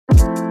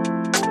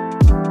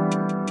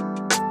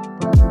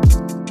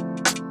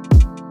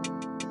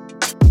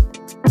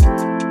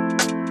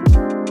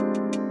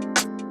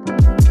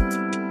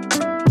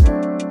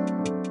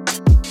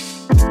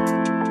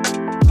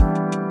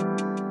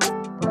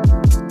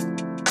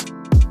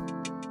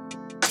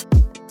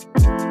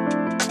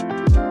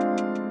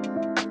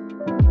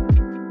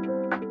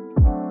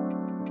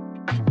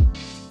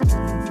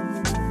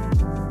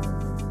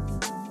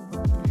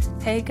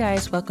Hey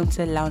guys, welcome to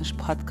the Lounge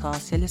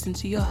Podcast. You're listening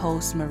to your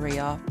host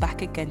Maria,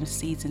 back again with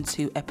season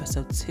 2,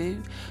 episode 2.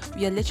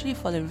 We are literally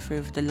following through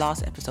with the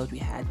last episode we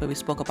had where we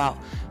spoke about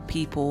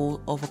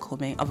people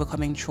overcoming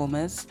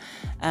traumas.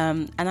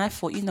 And I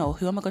thought,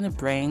 who am I going to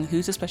bring?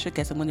 Who's the special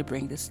guest I'm going to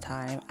bring this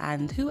time?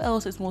 And who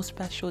else is more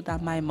special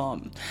than my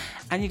mom?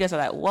 And you guys are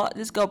like, what?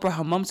 This girl brought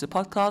her mom to the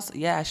podcast?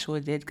 Yeah, I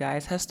sure did,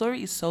 guys. Her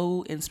story is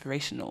so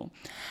inspirational.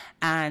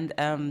 And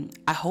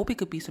I hope it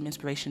could be some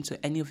inspiration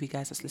to any of you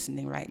guys that's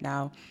listening right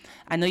now.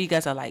 I know you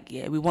guys are like,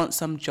 yeah, we want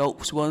some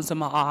jokes, we want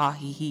some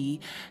hee.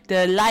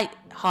 The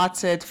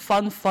light-hearted,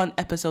 fun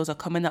episodes are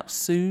coming up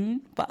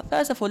soon. But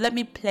first of all, let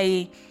me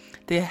play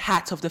the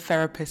hat of the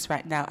therapist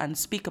right now and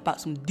speak about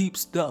some deep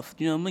stuff.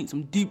 You know what I mean?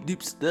 Some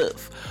deep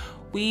stuff.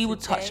 We will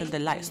touch on the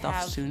light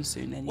stuff soon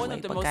anyway. One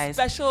of the but most guys,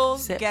 special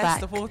sit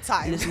guests back, of all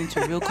time. listening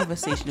to a real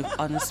conversation with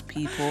honest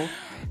people.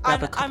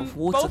 Grab a cup of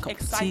water,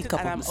 cup of tea,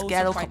 cup of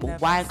Moscato, cup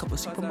of wine, cup of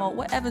Supermalt,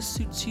 whatever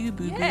suits you,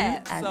 boo-boo,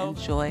 and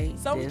enjoy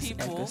this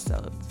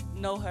episode.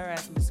 Know her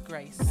as Miss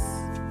Grace.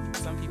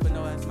 Some people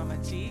know her as Mama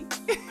G.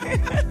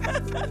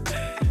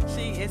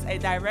 She is a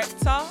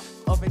director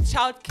of a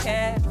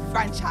childcare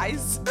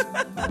franchise.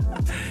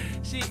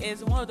 She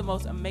is one of the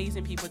most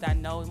amazing people that I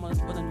know, one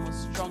of the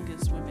most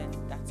strongest women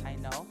that I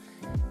know.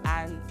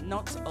 And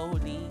not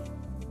only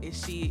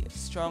is she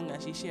strong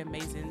and she's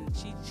amazing,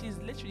 she's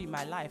literally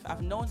my life.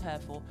 I've known her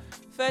for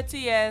 30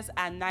 years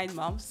and 9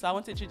 months. So I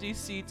want to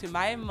introduce you to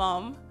my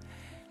mom,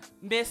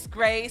 Miss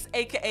Grace,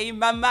 aka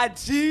Mama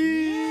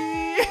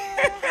G.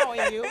 Yeah, how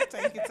are you?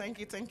 Thank you for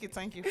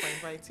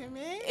inviting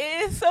me.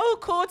 It's so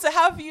cool to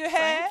have you here.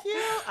 Thank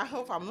you. I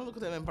hope I'm not going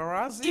to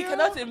embarrass you. You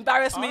cannot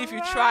embarrass me if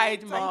you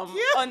tried, Mom. Thank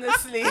you.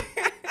 Honestly.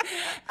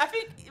 I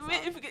think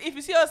if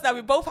you see us now,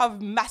 we both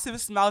have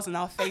massive smiles on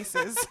our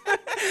faces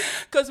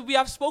because we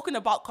have spoken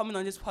about coming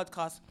on this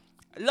podcast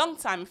a long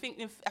time. I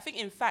think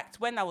in fact,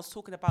 when I was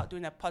talking about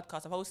doing a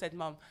podcast, I've always said,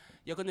 Mom,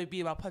 you're going to be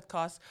in my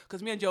podcast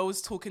because me and Joe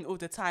was talking all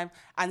the time.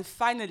 And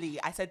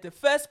finally, I said the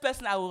first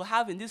person I will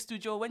have in this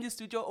studio when this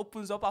studio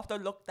opens up after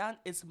lockdown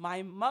is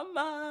my mama.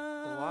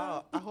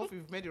 Wow. I hope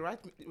you've made the right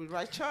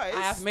choice.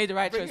 I have made the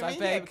right choice, I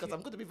beg. Because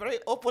I'm going to be very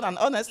open and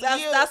honest with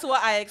you. That's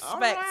what I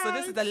expect. Right. So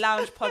this is the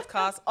Lounge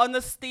Podcast.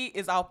 Honesty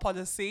is our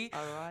policy.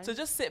 All right. So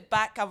just sit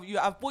back.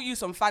 I've bought you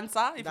some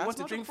Fanta. If you want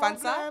to drink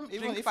Fanta,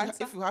 Even drink if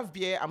Fanta. if you have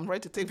beer, I'm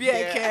ready to take Beer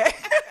beer. care.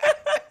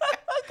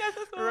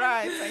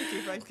 Right. Thank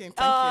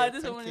you.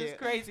 This woman is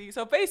crazy.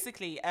 So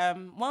basically,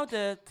 one of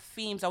the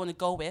themes I want to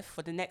go with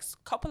for the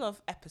next couple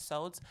of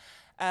episodes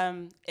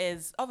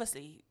is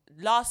obviously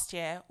last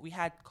year we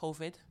had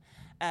COVID.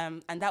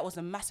 And that was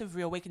a massive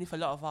reawakening for a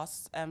lot of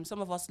us.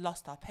 Some of us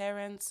lost our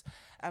parents.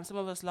 Some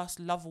of us lost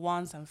loved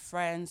ones and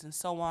friends and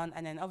so on.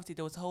 And then obviously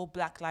there was a whole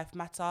Black Lives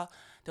Matter.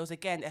 There was,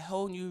 again, a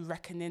whole new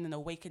reckoning and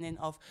awakening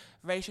of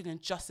racial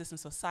injustice in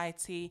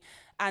society.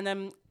 And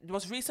the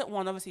most recent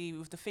one, obviously,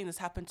 with the thing that's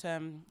happened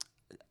to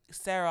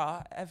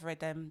Sarah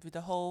Everett, with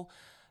the whole,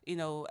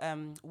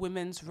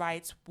 women's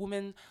rights,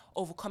 women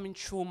overcoming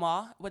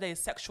trauma, whether it's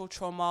sexual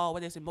trauma or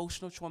whether it's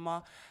emotional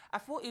trauma. I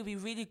thought it would be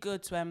really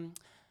good to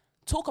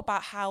talk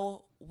about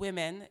how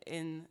women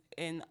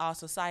in our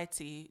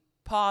society,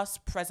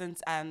 past,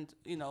 present, and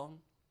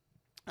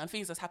and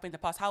things that's happened in the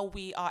past, how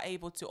we are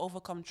able to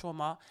overcome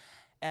trauma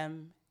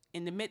in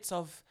the midst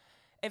of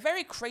a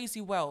very crazy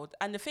world.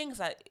 And the thing is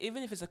that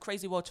even if it's a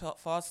crazy world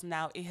for us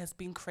now, it has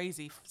been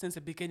crazy since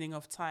the beginning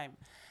of time.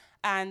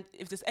 And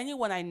if there's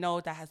anyone I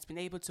know that has been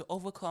able to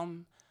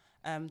overcome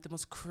the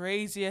most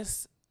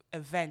craziest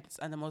events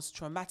and the most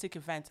traumatic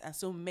events and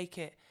still make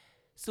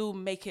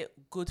it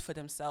good for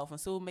themselves and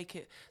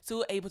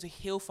still able to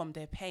heal from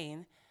their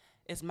pain,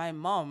 is my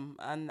mom.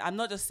 And I'm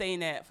not just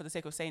saying it for the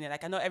sake of saying it.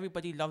 Like, I know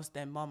everybody loves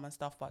their mom and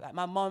stuff, but like,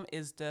 my mom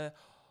is the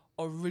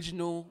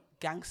original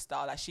gangster.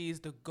 Like, she is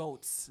the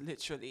GOAT,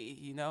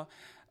 literally,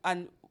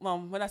 And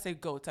Mom, when I say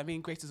GOAT, I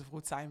mean greatest of all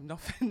time,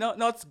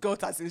 not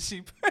GOAT as in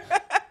sheep.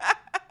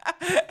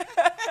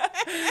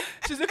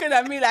 She's looking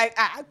at me like,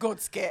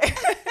 GOAT scared.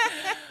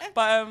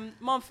 But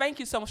Mom, thank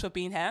you so much for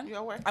being here.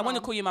 You're welcome. I want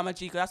to call you Mama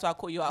G because that's why I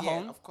call you at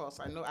home. Of course,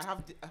 I know. I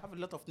have a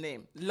lot of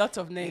names. Lot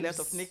of names. A lot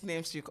of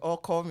nicknames. You all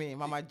call me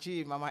Mama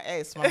G, Mama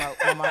S,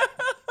 Mama.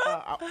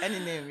 Any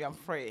name, I'm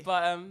free.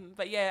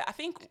 But yeah, I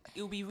think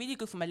it will be really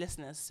good for my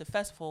listeners to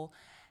first of all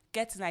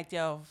get an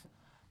idea of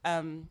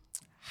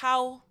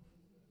how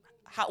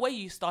where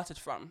you started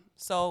from.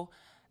 So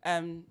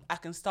I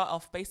can start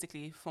off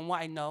basically from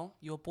what I know.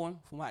 You were born,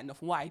 from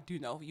what I do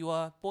know. You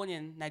were born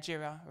in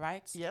Nigeria,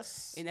 right?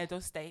 Yes. In Edo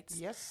State.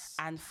 Yes.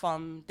 And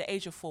from the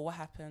age of 4, what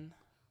happened?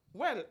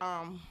 Well,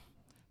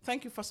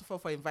 thank you first of all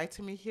for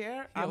inviting me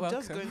here. You're welcome.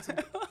 Just going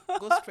to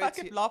go straight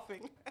to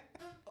laughing.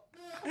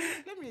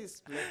 Let me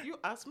explain. You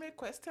asked me a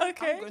question.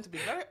 Okay. I'm going to be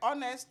very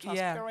honest,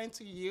 transparent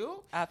to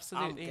you.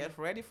 Absolutely. Get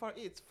ready for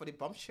it, for the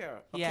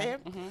bombshell. Okay. Yeah.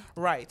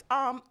 Mm-hmm. Right.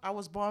 I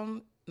was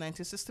born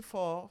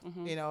 1964.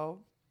 Mm-hmm.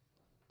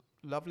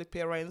 Lovely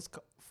parents.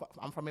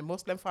 I'm from a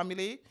Muslim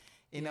family.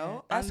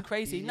 That's and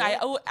crazy. yeah.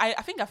 No, I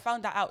think I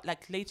found that out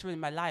like later in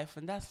my life,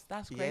 and that's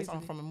crazy. Yes,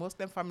 I'm from a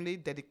Muslim family,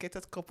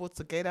 dedicated couple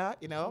together.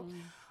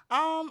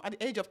 At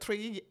the age of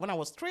 3, when I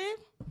was 3,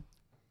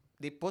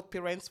 both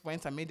parents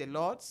went and made the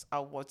Lords.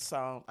 I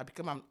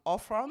became an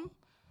orphan.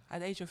 At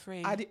the age of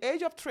 3? At the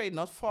age of 3,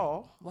 not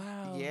 4.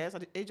 Wow. Yes,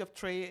 at the age of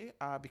 3,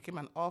 I became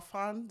an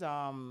orphan.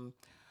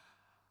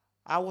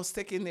 I was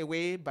taken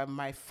away by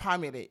my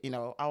family.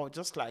 I was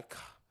just like...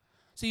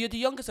 So you're the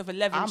youngest of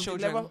 11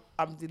 children?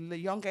 I'm the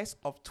youngest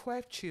of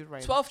 12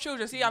 children. 12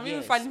 children? See, I'm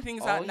even finding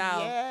things out now.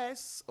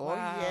 Yes.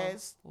 Wow. Oh,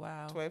 yes.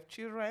 Wow. 12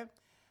 children.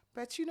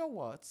 But you know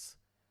what?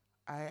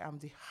 I am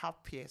the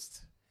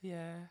happiest.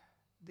 Yeah.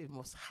 The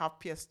most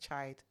happiest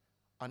child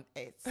on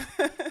earth.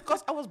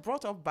 Because I was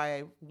brought up by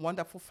a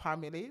wonderful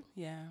family.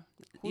 Yeah.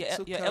 Who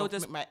took care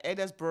of my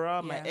eldest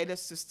brother, my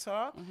eldest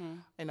sister.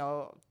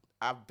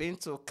 I've been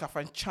to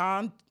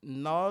Kafanchan,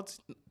 North,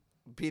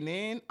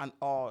 Benin, and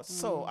all.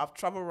 So I've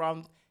traveled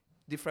around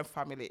different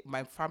family,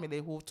 my family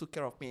who took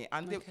care of me.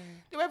 And they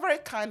were very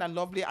kind and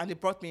lovely, and they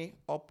brought me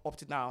up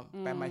to now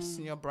by my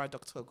senior brother,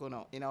 Dr.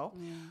 Ogono,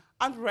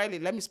 And really,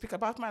 let me speak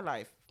about my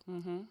life.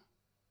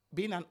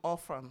 Being an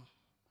orphan,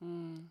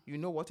 you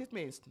know what it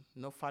means.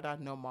 No father,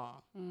 no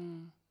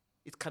mom.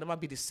 It can never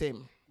be the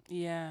same.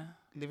 Yeah.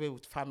 Living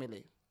with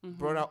family,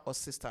 brother or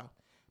sister.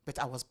 But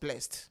I was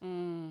blessed.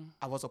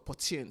 I was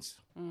opportune.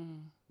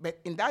 But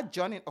in that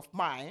journey of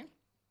mine,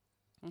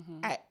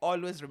 I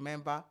always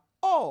remember,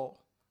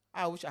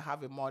 I wish I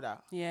have a mother.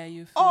 Yeah,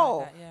 you feel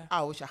like that, yeah.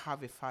 I wish I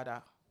have a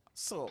father.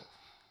 So,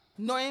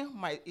 knowing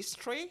my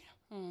history,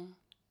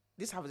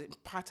 this has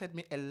impacted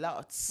me a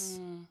lot.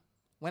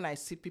 When I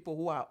see people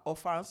who are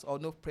orphans or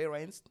no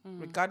parents,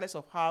 regardless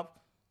of how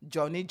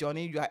journey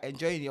you are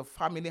enjoying your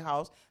family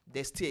house,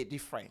 there's still a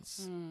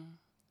difference.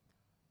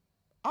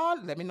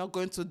 Let me not go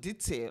into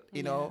detail,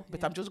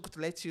 but I'm just going to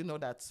let you know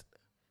that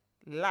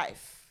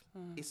life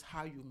is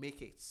how you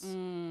make it.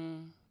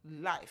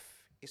 Life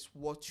is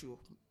what you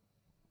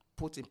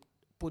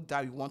put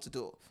down you want to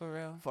do. For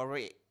real. For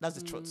real. That's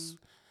the truth.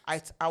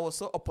 I was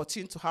so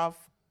opportune to have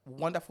a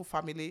wonderful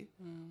family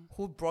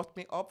who brought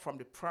me up from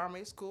the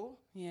primary school.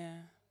 Yeah.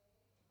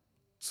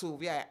 To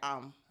where I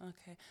am.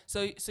 Okay.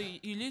 So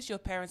you lose your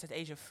parents at the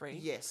age of 3.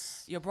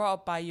 Yes. You're brought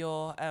up by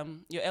your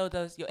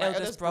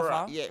eldest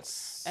brother.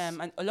 Yes.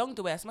 And along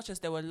the way, as much as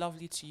they were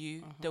lovely to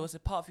you, there was a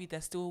part of you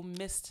that still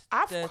missed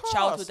the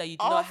childhood that you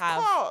did not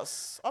have.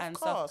 Of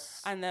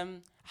course.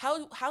 And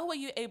how were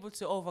you able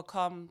to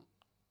overcome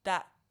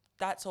that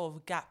sort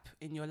of gap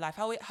in your life?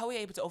 How were you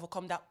able to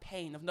overcome that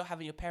pain of not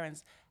having your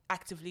parents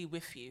actively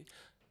with you?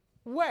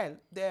 Well,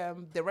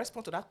 the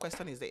response to that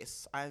question is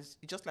this. And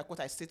just like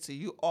what I said to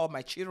you, all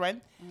my children,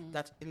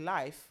 that in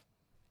life,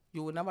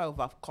 you will never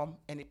overcome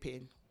any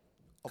pain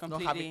of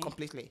not having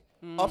completely.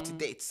 Up to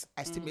date,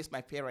 I still miss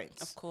my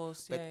parents. Of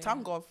course, but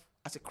thank God,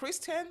 as a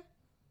Christian,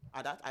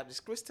 as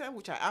a Christian,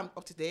 which I am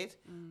up to date,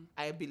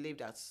 I believe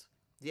that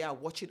they are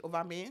watching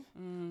over me.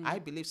 I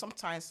believe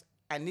sometimes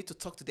I need to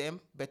talk to them,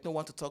 but no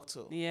one to talk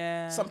to.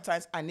 Yeah.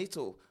 Sometimes I need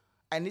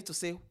to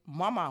say,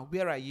 Mama,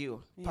 where are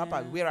you?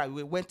 Papa, where are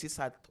you? When it's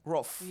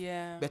rough.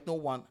 Yeah. But no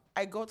one.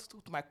 I got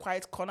to my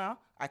quiet corner.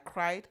 I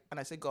cried and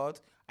I said, God,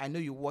 I know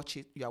you watch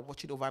it. You are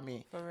watching over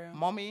me. For real.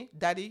 Mommy,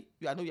 Daddy,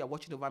 I know you are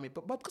watching over me.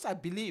 But because I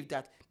believe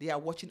that they are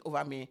watching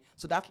over me,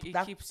 so that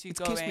keeps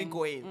me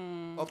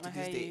going up to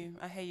this day.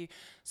 I hear you.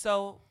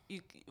 So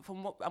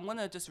I'm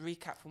gonna just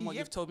recap from what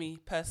you've told me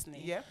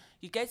personally. Yeah.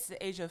 You get to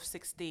the age of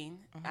 16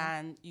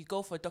 and you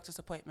go for a doctor's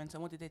appointment.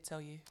 And what did they tell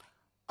you?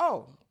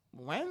 Oh.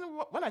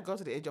 When I got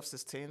to the age of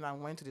 16, I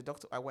went to the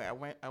doctor. I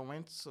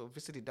went to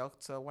visit the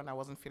doctor when I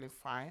wasn't feeling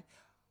fine.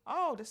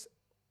 I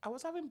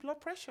was having blood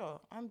pressure,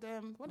 and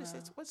they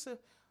said,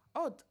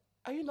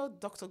 are you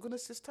not Dr.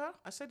 Guna's sister?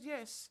 I said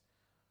yes.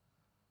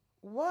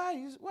 Why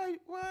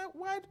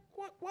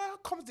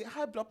comes the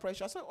high blood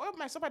pressure? I said,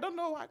 myself, I don't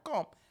know how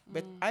come,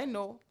 but I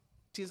know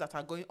things that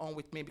are going on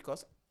with me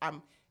because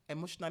I'm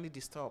emotionally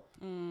disturbed.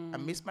 I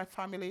miss my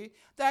family.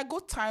 There are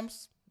good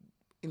times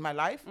in my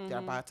life, there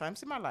are bad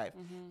times in my life.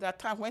 There are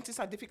times when things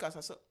are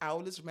difficult, so I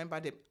always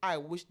remember them. I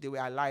wish they were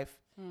alive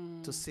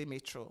to see me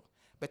through.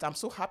 But I'm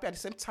so happy at the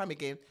same time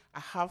again, I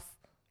have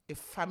a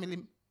family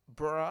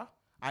brother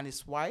and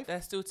his wife.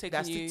 They're still taking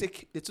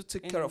they still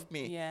take care of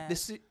me. Yeah.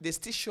 They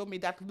still show me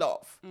that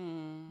love.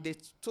 They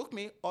took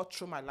me all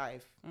through my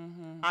life.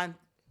 And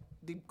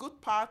the good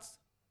parts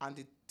and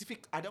the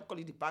difficult, I don't call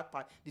it the bad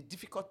part, the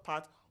difficult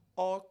part,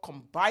 all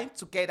combined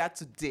together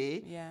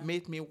today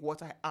made me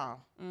what I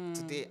am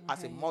today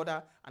as a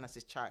mother and as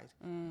a child.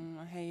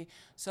 I hear you.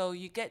 So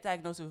you get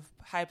diagnosed with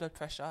high blood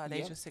pressure at the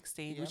age of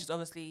 16, which is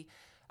obviously,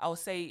 I would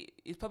say,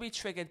 it's probably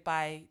triggered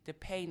by the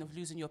pain of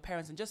losing your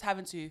parents and just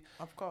having to,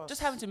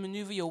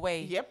 maneuver your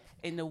way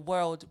in the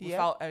world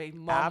without a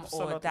mom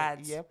or a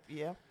dad.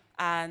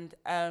 And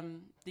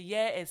the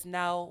year is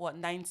now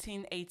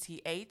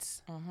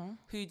 1988.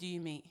 Who do you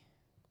meet?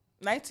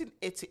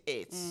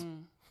 1988.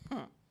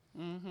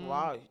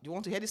 Wow, you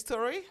want to hear the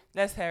story?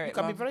 Let's hear it. You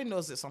can be very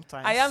nosy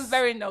sometimes. I am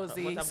very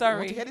nosy.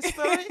 Sorry. You want to hear the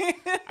story?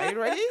 Are you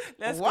ready?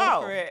 Let's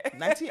go for it.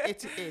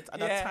 1988. At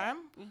that time,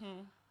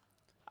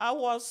 I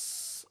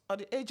was at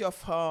the age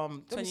of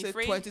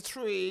 23?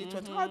 23,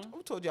 20.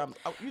 Who told you?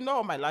 You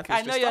know my life.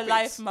 I know your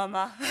life,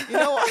 Mama. You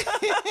know what?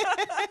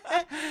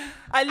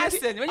 I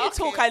listen. When you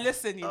talk, I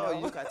listen. You know. Oh,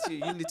 look at you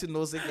little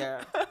nosy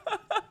girl.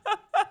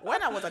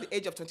 When I was at the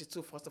age of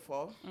 22, first of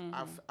all,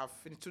 I've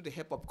finished through the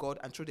help of God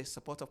and through the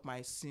support of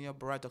my senior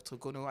brother, Dr.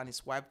 Gono, and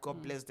his wife.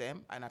 God bless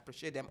them, and I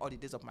appreciate them all the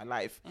days of my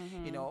life.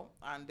 You know,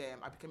 and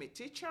I became a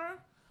teacher.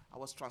 I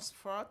was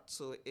transferred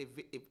to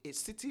a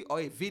city or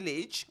a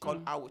village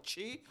called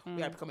Auchi,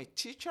 where I became a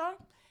teacher.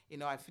 You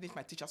know, I finished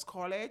my teacher's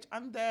college,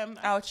 and then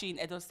Auchi in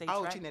Edo State,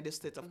 Auchi right? in Edo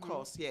State, of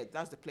course. Yeah,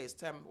 that's the place.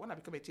 When I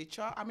became a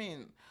teacher, I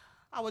mean,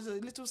 I was a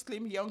little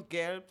slim young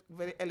girl,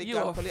 very elegant,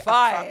 You were very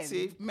fine.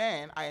 attractive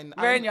man.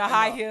 Wearing your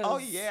high heels. Oh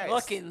yes.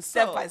 Walking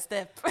step by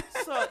step.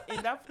 So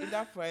in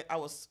that point, I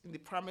was in the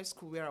primary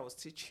school where I was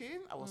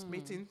teaching. I was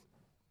meeting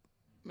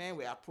men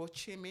were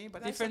approaching me,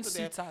 but different I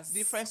said to them, suitors.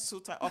 different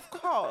suitors, of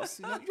course.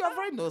 You know, you are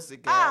very nosy,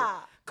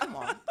 girl. Come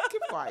on,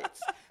 keep quiet.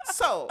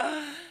 So,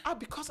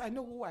 because I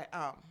know who I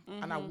am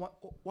and I want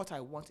what I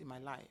want in my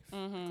life,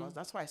 because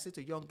that's why I say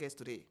to young girls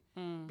today,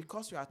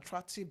 because you are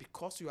attractive,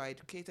 because you are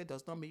educated,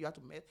 does not mean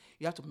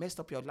you have to mess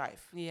up your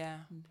life. Yeah.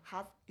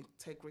 Have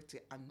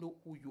integrity and know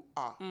who you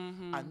are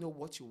and know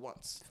what you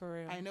want. For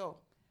real. I know.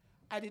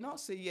 I did not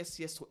say yes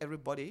to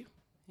everybody,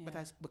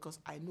 but because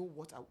I know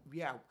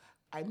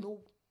I know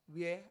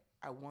where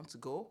I want to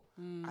go.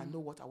 I know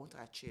what I want to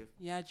achieve.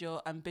 You had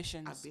your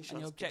ambitions and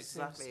your objectives.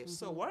 Exactly.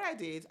 So what I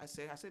did, I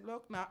said,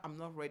 look, now I'm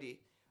not ready.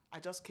 I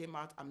just came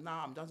out. I'm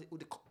done.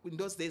 In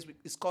those days,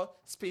 it's called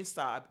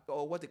spinster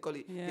or what they call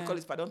it. Yeah. They call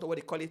it, but I don't know what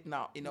they call it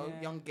now. You know,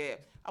 young girl.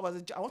 I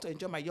want to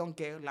enjoy my young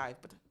girl life,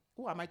 but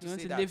who am I to say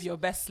that? You want to live your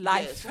best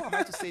life. Yes. Who am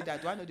I to say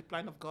that? Do I know the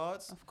plan of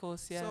God? Of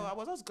course, yeah. So I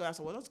was just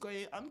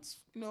going, and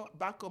you know,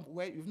 back home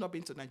where you've not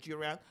been to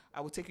Nigeria,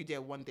 I will take you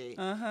there one day. You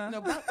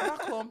know,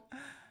 back home.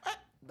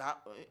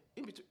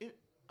 In between,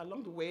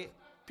 along the way,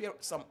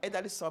 some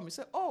elderly saw me.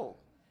 Said, "Oh,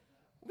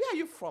 where are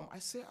you from?" I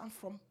said, "I'm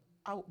from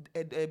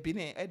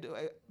Benin,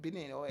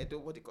 Benin or Edo,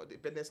 what they call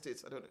it, Benin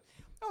States. I don't know."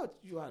 "Oh,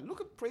 you are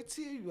looking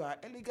pretty. You are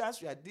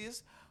elegant. You are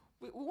this.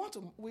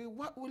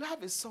 We'll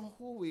have a son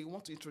who we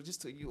want to introduce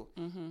to you."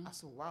 I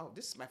said, "Wow,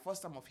 this is my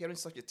first time of hearing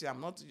such a thing.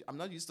 I'm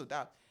not used to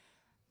that."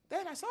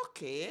 Then I said,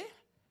 "Okay,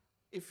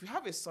 if you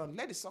have a son,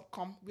 let the son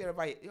come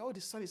wherever.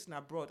 The son is in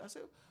abroad." I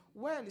said,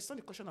 "Well, it's not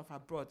a question of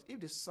abroad. If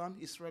the son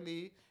is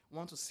really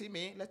want to see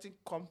me, let him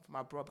come from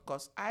abroad."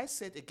 Because I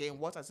said again,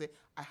 what I said,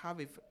 I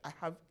have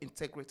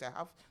integrity. I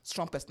have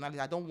strong personality.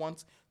 I don't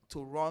want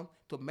to run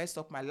to mess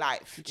up my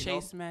life.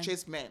 Chase men.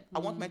 Chase men. I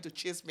want men to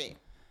chase me.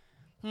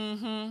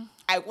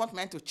 I want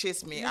men to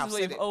chase me. This is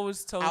what you've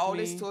always told me. I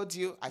always told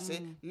you. I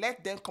said,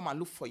 let them come and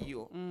look for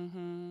you.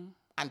 And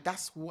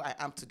that's who I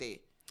am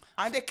today.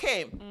 And they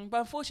came.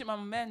 But unfortunately,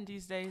 my men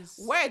these days.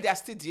 Well, they're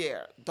still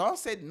there. Don't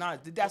say no.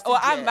 They're still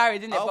there. I'm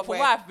married, innit? But from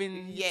what I've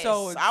been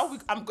told.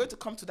 I'm going to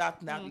come to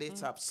that now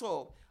later.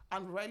 So,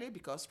 and really,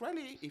 because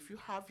really, if you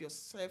have your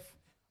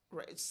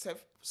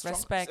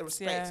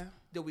self-respect,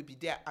 they will be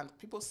there. And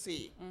people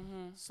see.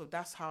 So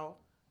that's how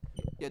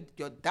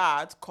your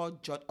dad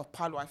called John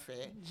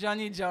Opaluafe.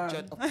 Johnny John.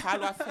 John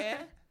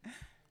Opaluafe.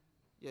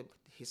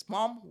 His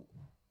mom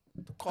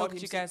called him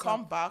to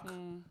come back.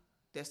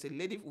 There's a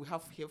lady we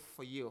have here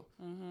for you.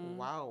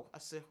 Wow. I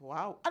said,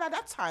 wow. And at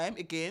that time,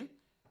 again,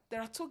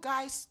 there are two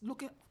guys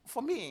looking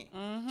for me.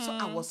 So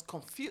I was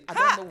confused. I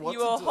don't know what to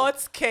do. You were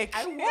hot cake.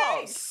 I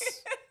was.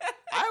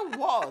 I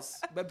was.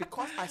 But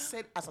because as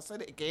I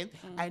said it again,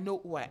 I know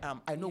who I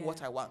am. I know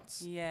what I want.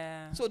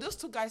 Yeah. So those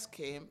two guys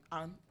came,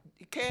 and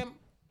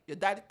your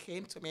dad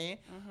came to me,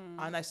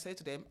 and I said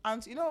to them,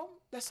 and you know,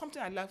 there's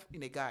something I love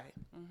in a guy.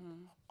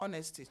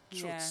 Honesty,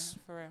 truth. Yeah,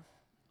 for real.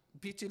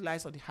 Beauty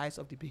lies on the eyes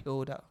of the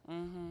beholder.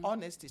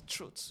 Honesty,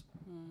 truth.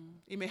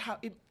 He may have.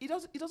 He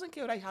doesn't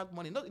care whether he has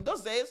money. Not in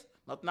those days.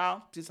 Not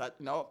now.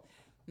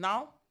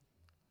 Now,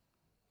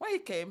 when he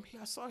came,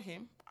 I saw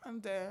him,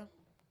 and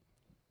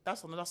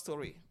that's another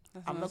story.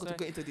 I'm not going to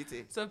go into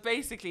detail. So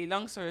basically,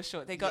 long story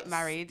short, they got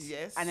married.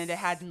 Yes. And then they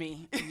had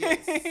me.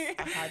 Yes.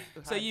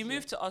 So you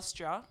moved to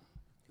Austria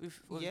with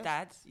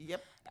dad.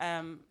 Yep.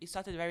 You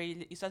started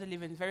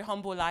living a very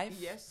humble life.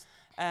 Yes.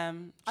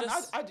 And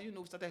how do you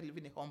know we started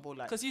living a humble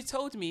life? Because you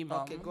told me,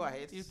 Mom. Okay, go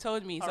ahead. You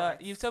told me.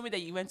 You've told me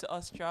that you went to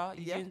Austria.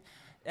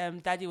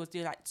 Daddy was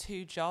doing like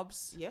 2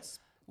 jobs. Yes.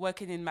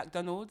 Working in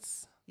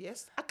McDonald's.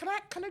 Yes.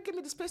 Can you give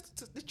me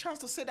the chance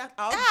to say that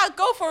out?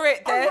 Go for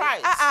it then. All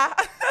right.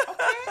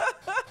 Okay.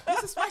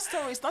 This is my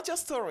story. It's not your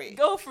story.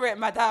 Go for it,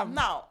 madam.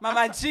 Now,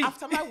 Mama G.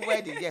 After my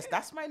wedding, yes,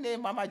 that's my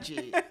name, Mama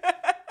G.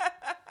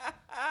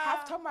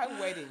 After my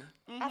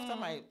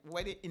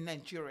wedding in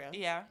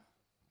Nigeria,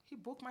 he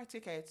booked my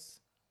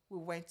tickets. We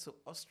went to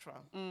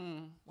Austria.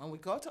 When we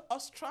got to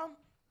Austria,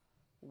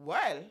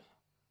 well,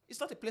 it's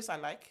not a place I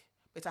like,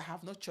 but I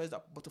have no choice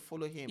but to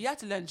follow him. You had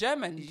to learn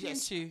German,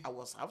 didn't you? I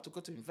have to go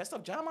to University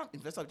of German.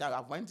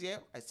 I went there.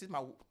 I stayed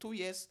my 2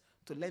 years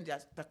to learn the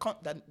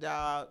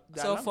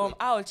so language. From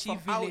Auchi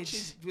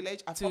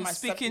village I to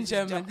speaking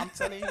German. I'm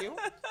telling you.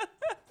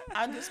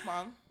 And this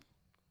man,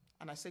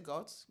 And I said,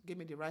 God, give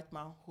me the right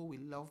man who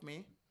will love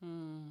me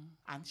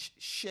and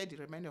share the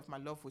remainder of my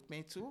love with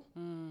me too,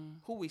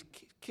 who will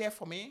care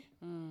for me,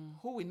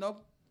 who will not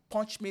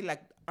punch me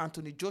like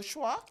Anthony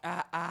Joshua.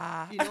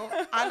 You know,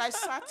 and I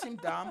sat him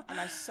down and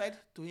I said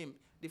to him,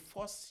 the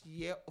first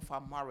year of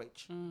our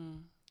marriage,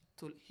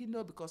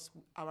 because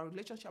our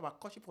relationship, our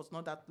courtship was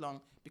not that long,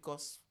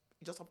 because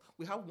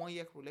we have 1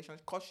 year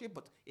relationship, courtship,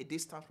 but a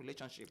distant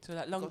relationship. So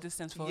that long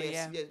distance for a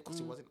year. Yes, because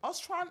he was in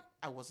Australia,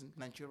 I was in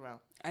Nigeria.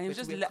 And it was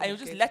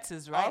just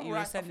letters, right? All you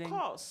were sending.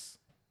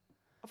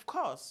 Of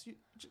course. You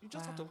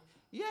just have to.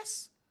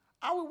 Yes.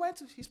 And we went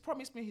to, he's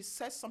promised me, he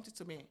said something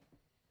to me.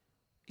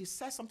 He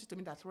said something to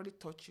me that really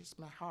touches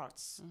my heart.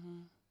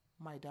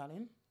 My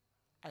darling,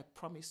 I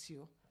promise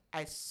you,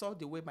 I saw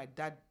the way my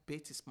dad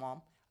beat his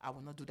mom. I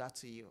will not do that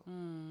to you.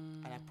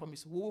 And I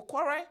promise we will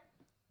quarrel.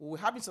 We will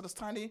have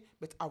misunderstanding,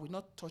 but I will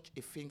not touch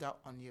a finger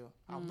on you.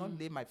 I will not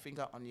lay my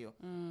finger on you.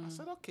 I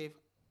said, okay,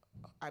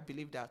 I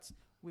believe that.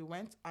 We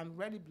went, and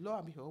really, lo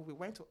and behold, we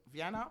went to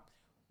Vienna.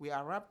 We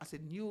arrived as a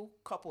new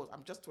couple.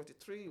 I'm just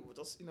 23. We're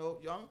just,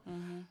 young.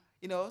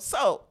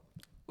 So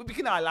we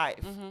begin our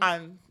life.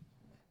 And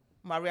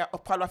Maria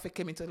Opalafe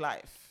came into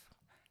life.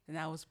 And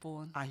I was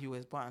born. And he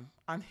was born.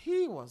 And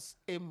he was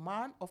a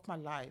man of my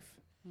life.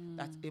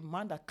 That's a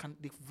man that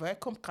the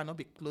vacuum cannot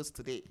be closed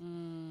today.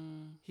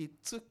 He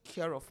took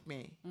care of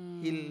me.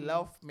 He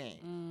loved me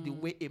the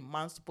way a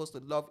man's supposed to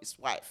love his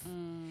wife.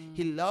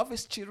 He loved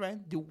his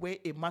children the way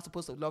a man's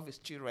supposed to love his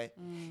children.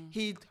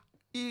 He,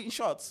 in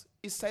short,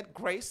 he said,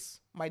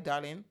 Grace, my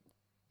darling.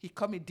 He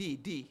called me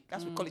D.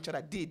 That's what we call each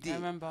other, D. I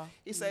remember.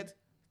 He said,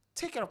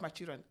 take care of my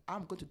children.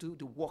 I'm going to do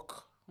the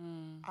work.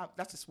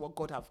 That is what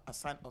God have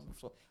assigned us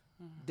for.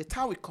 The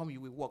time will come, you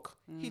will work.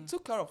 He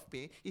took care of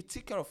me. He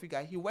took care of you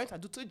guys. He went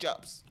and do 2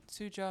 jobs.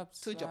 2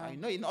 jobs. 2 jobs.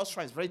 And in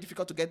Australia, it's very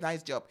difficult to get a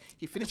nice job.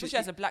 He finished. Especially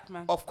as a black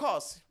man. Of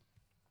course.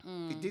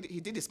 He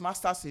did his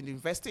master's in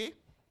university.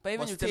 But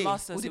even with the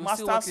masters, he was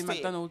still working in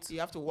McDonald's.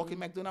 You have to work in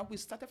McDonald's. We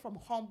started from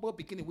humble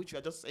beginning, which you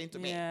are just saying to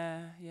me.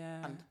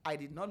 Yeah. And I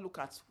did not look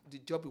at the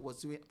job he was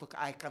doing, but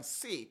I can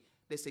see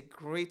there's a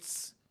great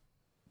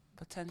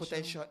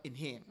potential in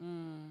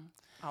him.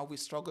 And we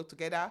struggled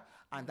together,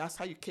 and that's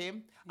how you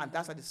came, and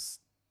that's how the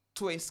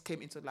twins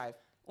came into life.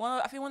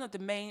 I think one of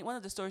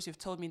the stories you've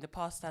told me in the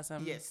past has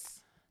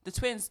yes, the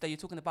twins that you're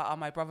talking about are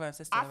my brother and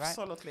sister,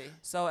 absolutely. Right?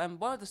 So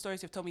one of the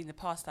stories you've told me in the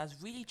past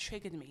has really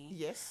triggered me.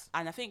 Yes,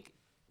 and I think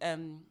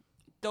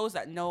those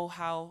that know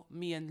how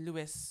me and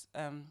Lewis,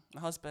 my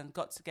husband,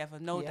 got together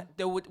know that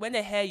they would, when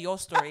they hear your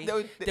story,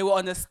 they will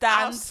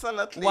understand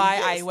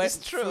why I went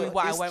through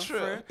what I went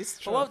through. It's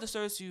true. But one of the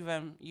stories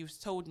you've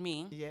told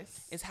me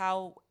is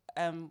how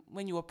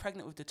when you were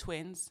pregnant with the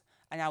twins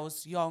and I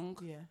was young,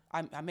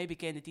 I may be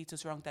getting the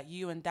details wrong, that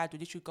you and Dad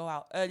would literally go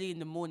out early in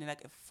the morning,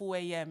 like at 4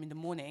 a.m. in the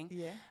morning,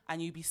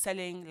 and you'd be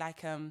selling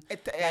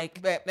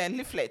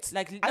leaflets,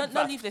 like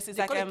not leaflets, it's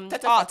like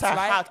art,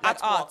 right?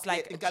 Art,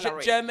 like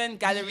German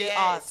gallery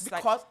arts.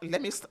 Because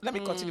let me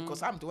continue,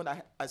 because I'm the one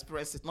that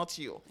experienced it, not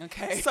you.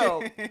 Okay.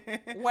 So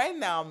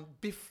when I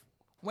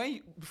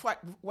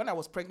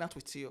was pregnant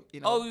with you,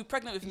 oh, you were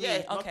pregnant with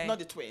me? Okay. Not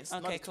the twins.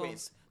 Okay, not the cool.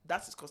 Twins.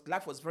 That's because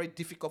life was very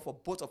difficult for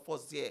both of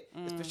us there,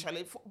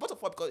 especially for both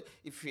of us, because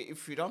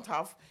if you don't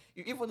have,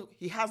 even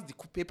he has the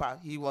paper,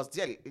 he was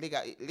there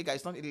legal,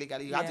 it's not illegal.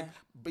 He had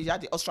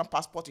the Austrian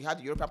passport, he had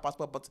the European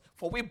passport, but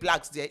for we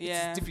blacks there,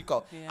 it's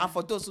difficult. And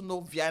for those who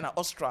know Vienna,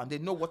 Austria, they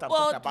know what I'm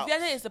talking about.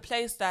 Vienna is the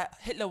place that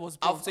Hitler was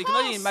born, so you can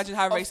only imagine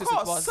how racist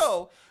it was.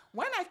 So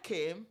when I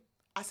came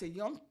as a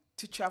young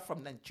teacher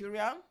from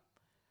Nigeria,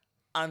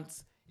 and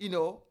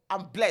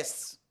I'm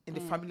blessed in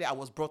the family I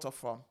was brought up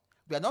from.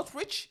 We are not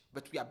rich,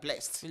 but we are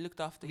blessed. We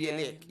looked after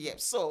you. Yeah.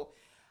 So,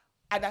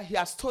 and he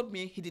has told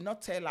me he did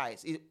not tell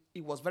lies.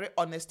 He was very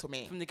honest to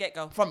me. From the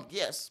get-go?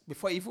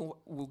 Before even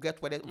we'll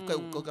get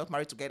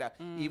married together.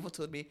 He even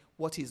told me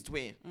what he's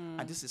doing.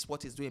 And this is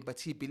what he's doing. But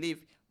he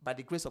believed, by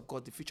the grace of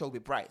God, the future will be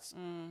bright.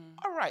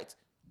 All right.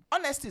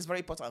 Honesty is very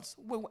important.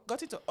 We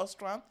got into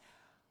Austria.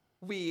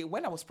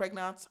 When I was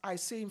pregnant, I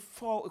see him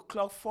 4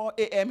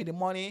 a.m. in the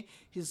morning.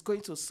 He's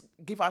going to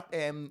give out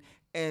artwork,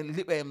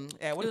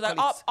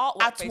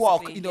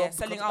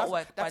 selling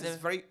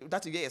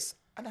artwork. Yes.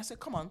 And I said,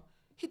 come on,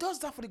 he does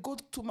that for the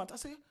good 2 months. I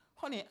said,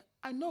 honey,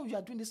 I know you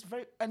are doing this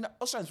and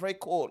Austria is very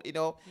cold, I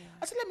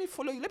said, let me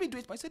follow you, let me do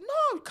it. But I said, no,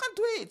 you can't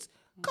do it.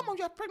 Come on,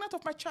 you are pregnant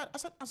of my child. I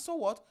said, and so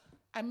what?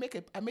 I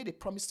made a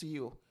promise to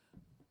you.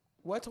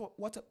 What you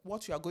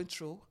are going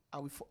through, I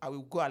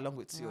will go along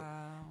with you.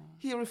 Wow.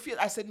 He refused.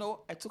 I said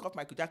no. I took off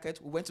my jacket.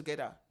 We went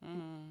together.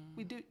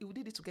 We did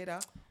it together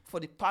for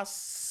the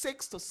past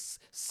 6 to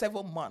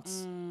 7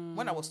 months.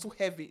 When I was too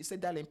heavy, he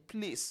said, darling,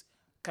 please,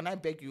 can I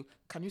beg you?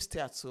 Can you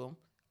stay at home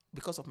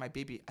because of my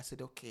baby? I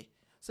said, okay.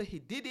 So he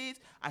did it,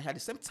 and at the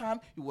same time,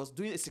 he was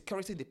doing a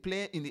security in the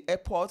plane, in the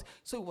airport.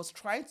 So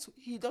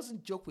he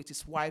doesn't joke with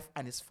his wife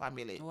and his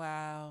family.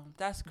 Wow,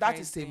 that's crazy. That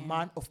is a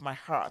man of my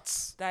heart.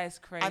 That is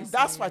crazy. And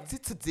that's why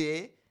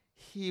today,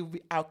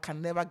 I can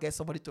never get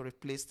somebody to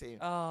replace him.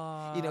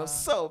 Oh.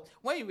 So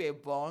when you were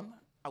born,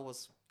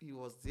 he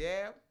was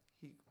there.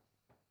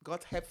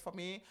 got help for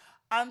me,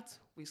 and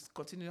we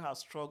continue our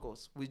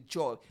struggles with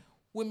joy.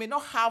 We may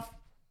not have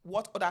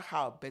what others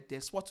have, but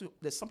there's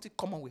something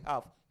common we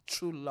have: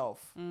 true love.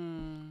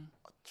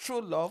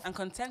 True love and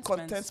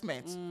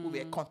contentment.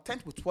 We are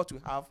content with what we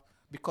have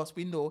because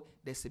we know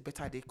there's a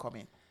better day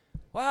coming.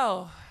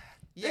 Wow.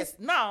 Yes.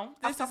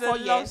 This is a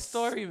love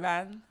story,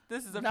 man.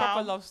 This is a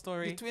proper love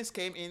story. The twins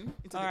came into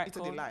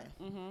the line.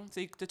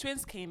 So the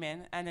twins came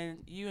in, and then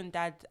you and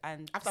Dad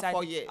after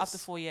 4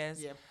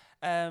 years,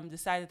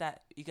 decided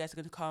that you guys are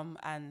going to come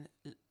and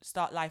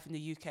start life in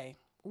the UK.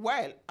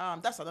 Well,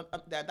 that's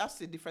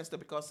a different story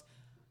because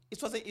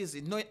it wasn't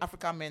easy. Knowing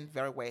African men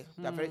very well,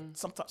 they're very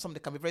sometimes they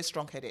can be very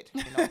strong-headed.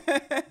 You know,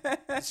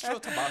 it's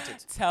truth about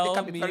it. They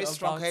can be very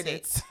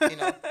strong-headed. You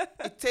know,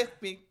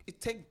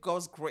 it takes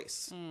God's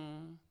grace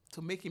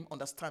to make him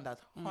understand that,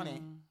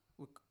 honey,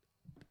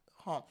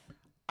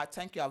 I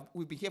thank you. I've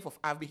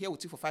been here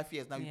with you for 5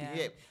 years now. You've been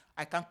here.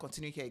 I can't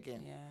continue here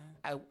again.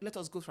 Let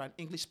us go for an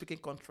English-speaking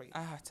country.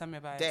 Tell me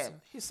about it.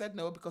 He said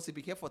no because he'd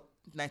been here for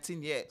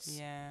 19 years.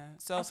 Yeah.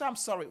 So I'm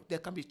sorry. There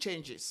can be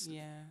changes.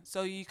 Yeah.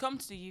 So you come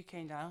to the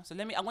UK now. So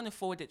I want to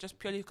forward it just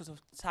purely because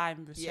of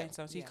time restraints.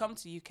 So you come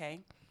to the UK,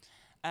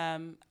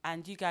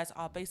 and you guys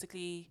are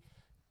basically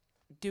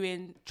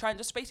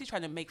trying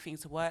to make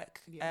things work.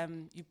 Yeah.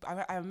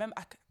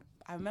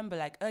 I remember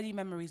like early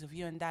memories of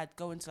you and Dad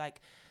going to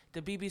like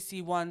the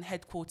BBC One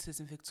headquarters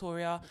in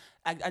Victoria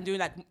and doing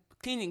like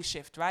cleaning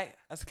shift, right?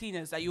 As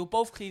cleaners, like you were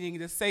both cleaning in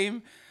the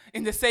same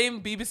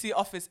BBC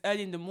office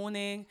early in the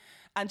morning,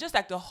 and just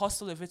like the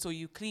hustle of it all,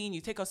 you clean,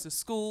 you take us to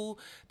school,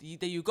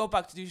 then you go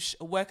back to do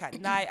work at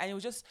night,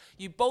 and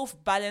you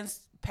both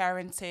balanced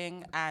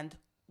parenting and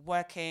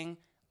working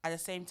at the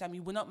same time.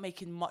 You were not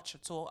making much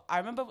at all. I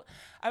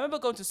remember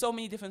going to so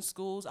many different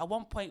schools. At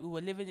one point, we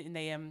were living in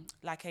a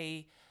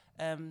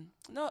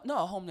not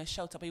a homeless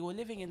shelter, but we were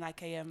living in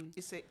like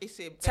it's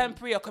a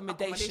temporary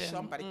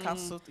accommodation by the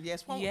council.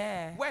 Yes. Well,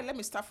 well, let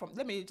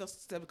me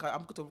just say, because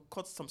I'm going to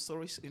cut some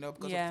stories,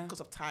 because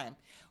of time.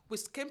 We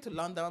came to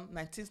London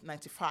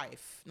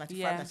 1995,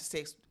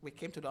 96. We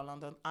came to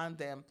London,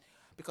 and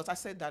because I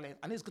said, darling,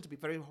 I know it's going to be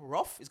very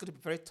rough, it's going to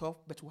be very tough,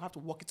 but we'll have to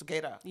work it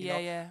together.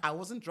 I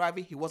wasn't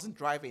driving, he wasn't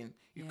driving.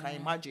 You can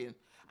imagine.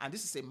 And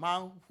this is a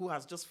man who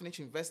has just finished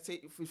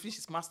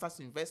his master's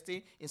in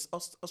university in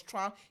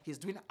Austria. He's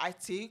doing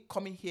IT,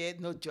 coming here,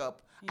 no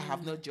job. I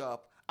have no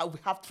job. We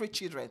have 3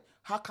 children.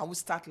 How can we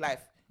start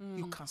life?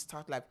 You can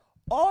start life.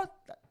 All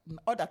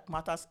that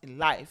matters in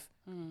life,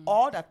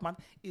 all that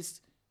matters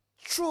is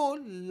true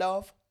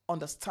love,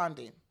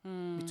 understanding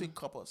between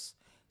couples.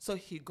 So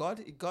he got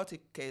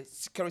a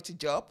security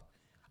job.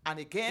 And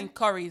again, in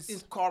Corries.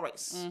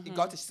 He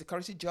got a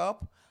security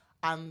job.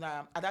 And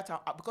at that time,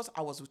 because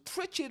I was with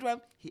 3 children,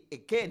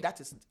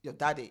 that is your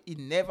daddy. He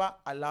never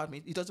allowed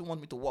me. He doesn't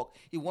want me to work.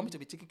 He wants me to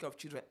be taking care of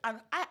children.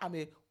 And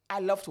I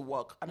love to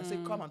work. And I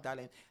said, come on,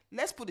 darling,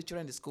 let's put the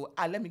children in school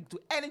and let me do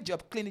any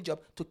job, cleaning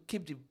job, to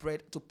keep the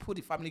bread, to put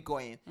the family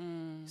going.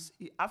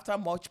 After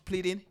much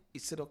pleading, he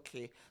said,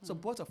 okay. So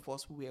both of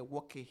us, we were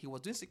working. He was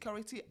doing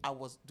security. I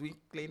was doing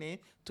cleaning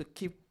to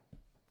keep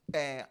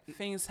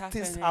things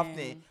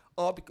happening.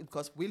 Or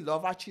because we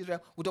love our children,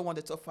 we don't want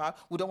it to suffer,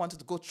 we don't want it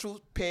to go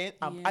through pain.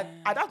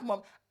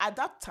 At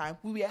that time,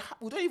 we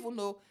don't even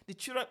know the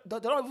children. They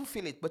don't even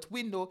feel it, but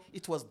we know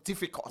it was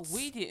difficult.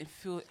 We didn't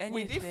feel anything.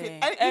 We didn't feel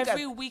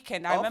every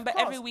weekend. I remember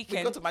every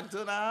weekend. We go to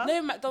McDonald's.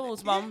 No,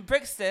 McDonald's, mum.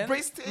 Brixton.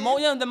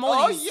 The Mollies.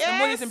 Oh yes. The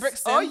Mollies in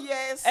Brixton. Oh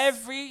yes.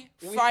 Every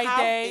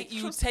Friday,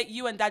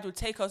 you and Dad would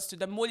take us to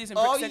the Mollies in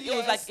Brixton.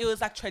 Oh, yes. It was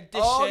like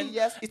tradition. Oh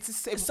yes.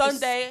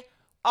 Sunday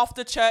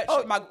after church,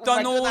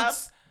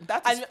 McDonald's.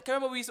 I can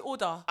remember we used to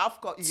order. Of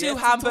course, 2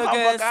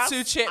 hamburgers,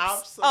 2 chips.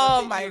 Absolutely.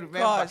 Oh my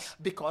gosh.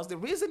 Because the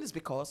reason is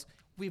because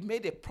we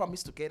made a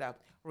promise together.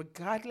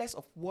 Regardless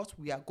of what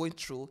we are going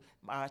through,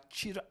 our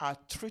 3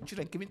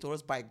 children given to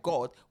us by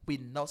God will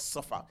not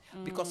suffer.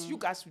 Because you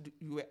guys,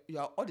 you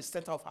are all the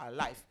center of our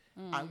life.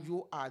 And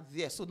you are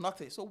there, so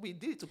nothing. So we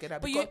did it together.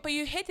 But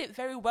you hid it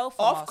very well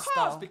from us. Of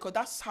course, because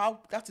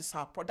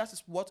that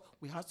is what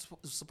we are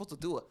supposed to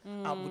do.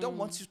 And we don't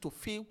want you to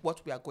feel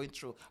what we are going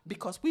through,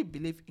 because we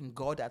believe in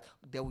God that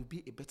there will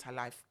be a better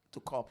life to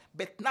come.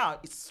 But now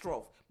it's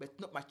rough,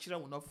 but my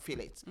children will not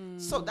feel it.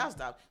 So that's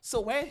that.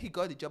 So when he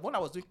got the job, when I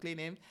was doing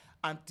cleaning,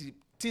 and the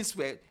things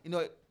were,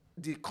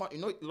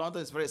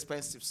 London is very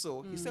expensive.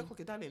 So he said,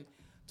 okay, darling,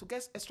 to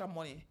get extra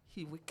money,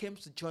 he came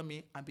to join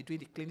me and be doing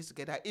the cleaning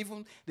together.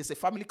 Even there's a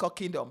family called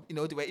Kingdom.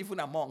 They were even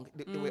among.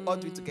 They were all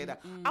doing it together.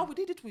 And we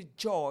did it with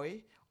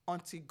joy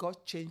until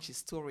God changed his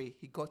story.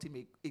 He got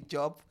him a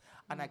job,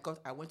 and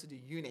I went to the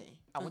uni.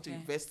 I went to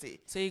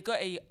university. So you got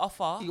a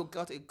offer. You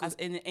got a good, as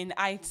in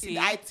IT. In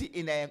IT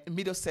in a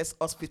Middlesex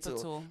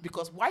hospital.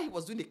 Because while he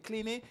was doing the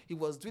cleaning, he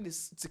was doing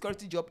his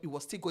security job. He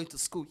was still going to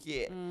school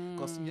here.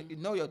 Because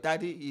your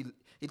daddy,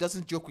 he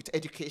doesn't joke with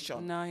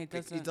education. No, he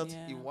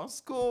doesn't. He wants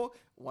school,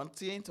 one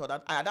thing to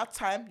that. And at that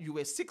time, you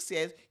were 6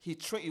 years. He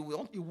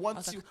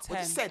wants you. But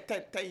he said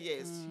 10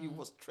 years. He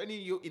was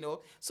training you.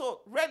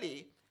 So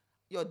really,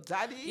 your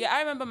daddy. Yeah, I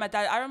remember my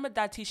dad. I remember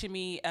Dad teaching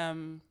me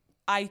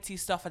IT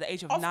stuff at the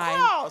age of 9,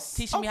 course.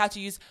 teaching me how to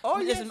use.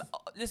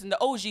 Listen, the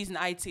OGs in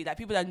IT, like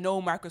people that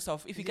know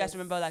Microsoft. If you guys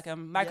remember, like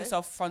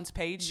Microsoft Front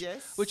Page,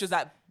 which was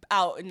like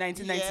out in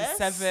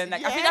 1997.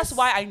 Like I think that's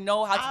why I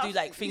know how to do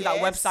like things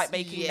like website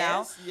making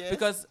now,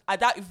 because at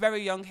that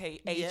very young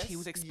age, he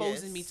was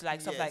exposing me to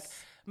like stuff like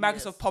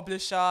Microsoft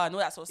Publisher and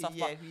all that sort of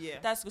stuff.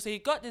 That's good. So he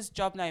got this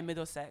job now in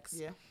Middlesex.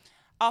 Yeah.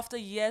 After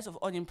years of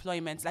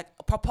unemployment, like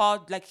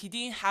proper, like he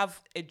didn't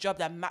have a job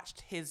that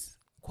matched his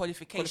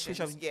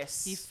qualifications.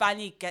 Yes. He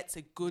finally gets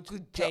a good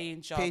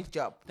paying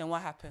job. Then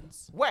what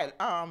happens? Well,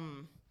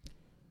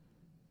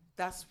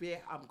 that's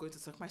where I'm going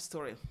to talk my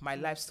story. My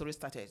life story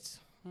started.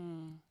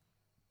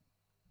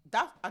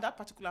 That at that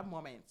particular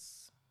moment,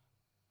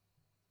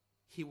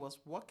 he was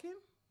working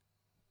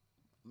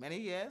many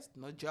years,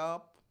 no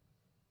job,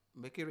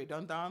 making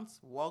redundant,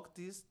 work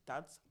this,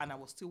 that, and I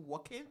was still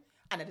working.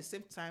 And at the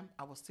same time,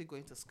 I was still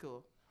going to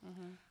school.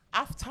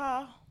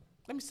 After,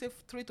 let me say,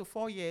 3 to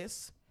 4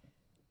 years,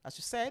 as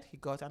you said, he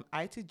got an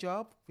IT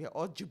job. We are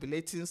all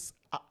jubilating.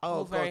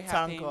 Oh, God,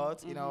 thank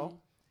God, you know.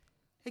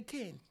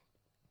 Again,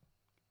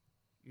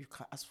 you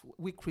can, as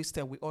we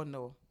Christians, we all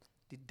know,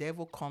 the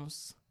devil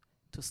comes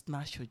to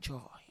snatch your joy.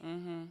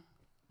 And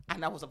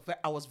I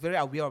was very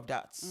aware of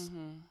that.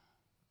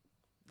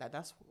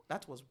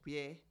 That was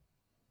where,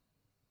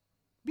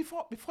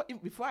 before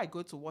I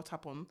go to what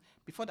happened,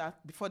 before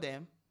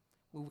then,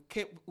 we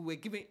were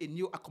given a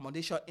new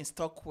accommodation in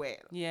Stockwell.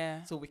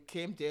 Yeah. So we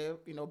came there,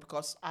 you know,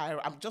 because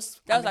I'm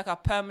just... That was like a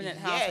permanent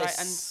house, right?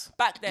 And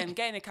back then,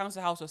 getting a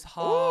council house was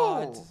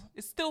hard. Ooh.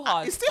 It's still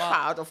hard. It's still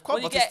hard, of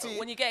course.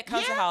 When you get a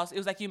council house, it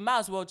was like you might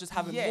as well just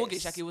have a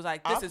mortgage. Like it was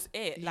like, this is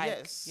it.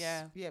 Like,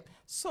 yeah.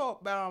 So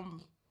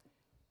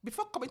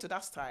before coming to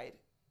that side,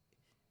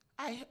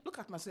 I look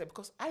at myself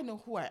because I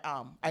know who I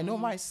am. I know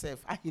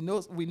myself. And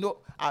we know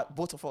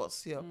both of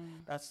us here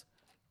that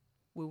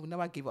we will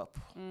never give up.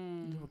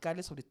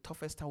 Regardless of the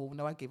toughest time, we will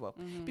never give up.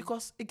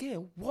 Because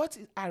again,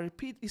 I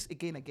repeat this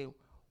again,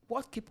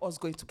 what keeps us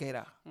going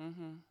together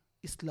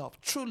is love,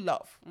 true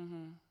love.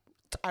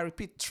 I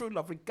repeat, true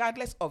love,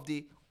 regardless of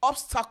the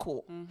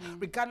obstacle,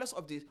 regardless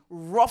of the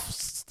rough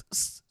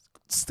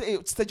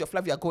stage of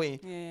life you are going,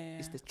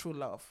 it's the true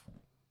love.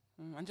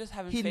 And just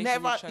having faith in each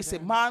other. Is a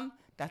man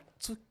that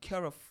took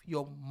care of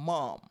your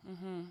mom.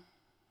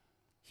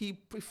 He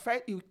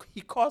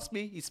calls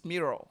me his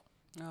mirror.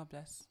 Oh,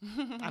 bless.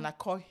 And I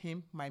call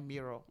him my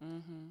mirror.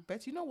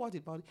 But you know what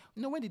about it?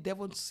 You know, when the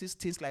devil sees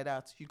things like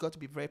that, you got to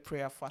be very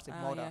prayerful as a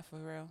mother. Yeah, for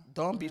real.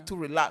 Don't be too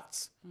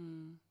relaxed.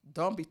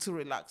 Don't be too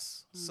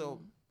relaxed.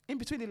 So, in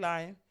between the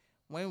line,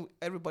 when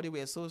everybody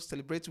were so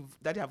celebrating,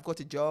 daddy have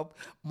got a job,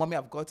 mommy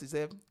have got his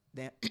job,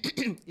 then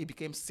he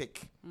became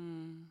sick.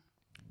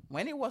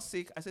 When he was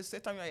sick, I said,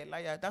 Satan, you're a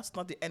liar. That's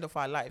not the end of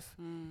our life.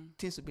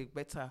 Things will be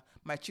better.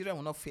 My children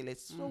will not feel it.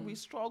 So we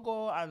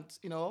struggle, and,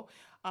 you know,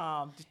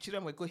 the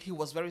children will go. He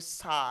was very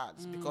sad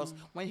because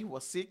when he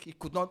was sick, he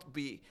could not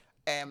be,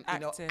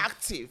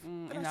 active.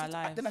 In our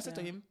lives. Then I said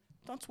to him,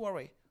 don't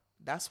worry.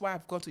 That's why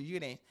I've gone to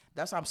uni.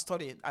 That's why I'm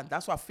studying. And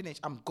that's why I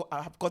finished.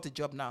 I have got a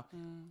job now.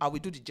 I will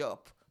do the job.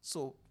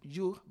 So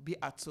you be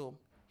at home.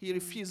 He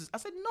refuses. I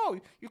said, no,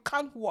 you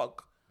can't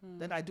work.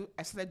 Then I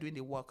started doing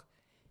the work.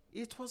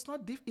 It was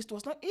not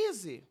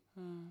easy.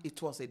 It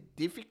was a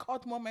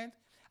difficult moment,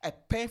 a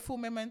painful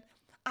moment,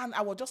 and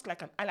I was just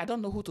like I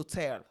don't know who to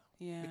tell.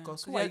 Yeah,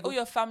 because all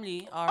your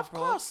family are of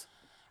abroad. Course,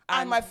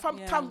 and my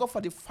family. Thank God for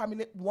the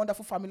family,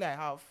 wonderful family I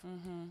have.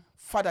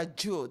 Father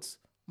Jude,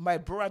 my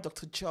brother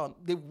Dr. John,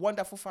 the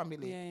wonderful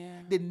family.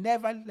 They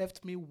never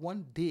left me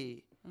one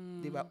day.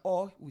 They were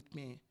all with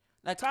me,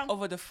 like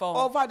over the phone.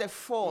 Over the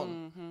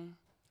phone.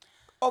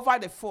 Over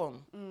the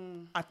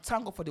phone. I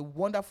thank God for the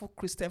wonderful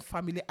Christian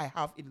family I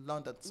have in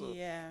London. So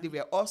they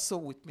were also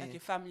with me. Like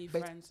your family,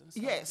 friends and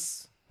stuff.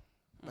 Yes.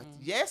 But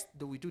yes,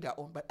 they will do their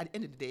own. But at the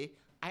end of the day,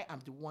 I am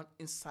the one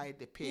inside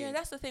the pain. Yeah,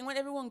 that's the thing. When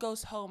everyone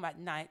goes home at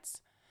night,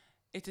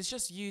 it is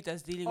just you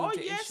that's dealing with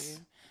the issue.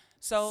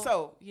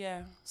 So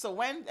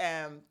when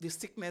the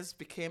sickness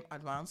became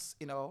advanced,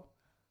 you know,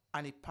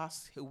 and it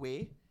passed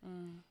away,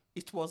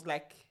 it was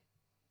like,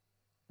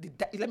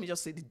 let me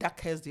just say, the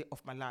darkest day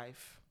of my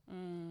life.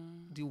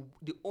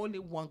 The only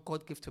one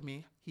God gave to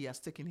me, He has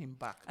taken him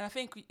back. And I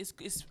think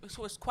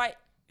it's quite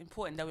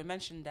important that we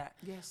mentioned that.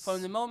 Yes.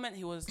 From the moment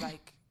he was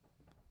like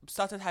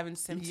started having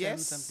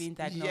symptoms and being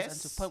diagnosed,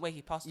 and to the point where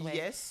he passed away.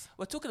 Yes.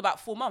 We're talking about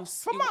 4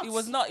 months. 4 months. It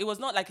was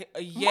not like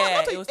a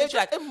year. It was just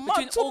like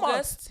between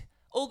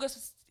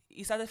August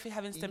he started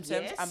having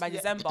symptoms, and by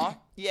December,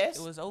 it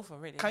was over,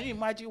 really. Can you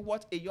imagine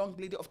what a young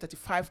lady of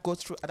 35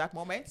 goes through at that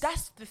moment?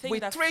 That's the thing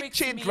that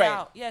freaks me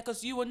out. Yeah,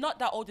 because you were not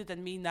that older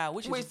than me now,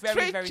 which is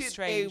very, very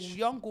strange. A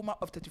young woman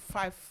of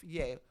 35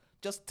 years,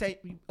 just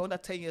under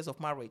 10 years of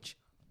marriage.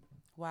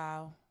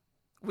 Wow.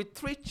 With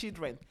 3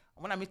 children.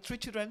 When I mean 3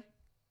 children,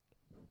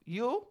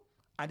 you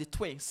and the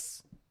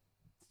twins.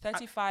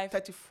 35.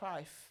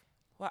 35.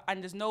 Well,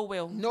 and there's no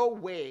will. No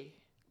way.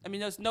 I mean,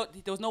 there was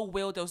no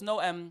will, there was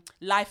no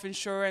life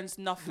insurance,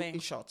 nothing. In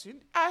short,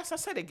 as I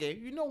said again,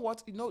 you know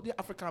what? You know the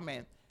African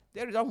men,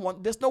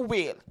 There's no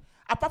will.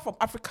 Apart from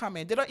African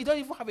men, you don't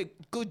even have a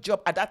good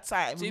job at that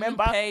time. So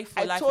remember, pay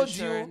for life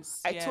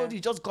insurance. I told you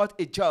just got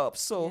a job.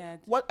 So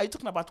what are you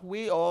talking about?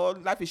 Will or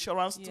life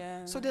insurance?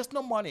 Yeah. So there's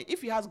no money.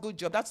 If he has a good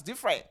job, that's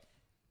different.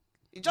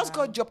 He just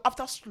got a job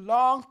after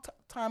long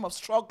time of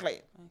struggling.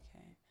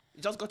 Okay.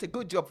 He just got a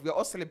good job. We're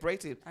all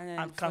celebrating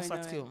and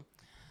cancer killed.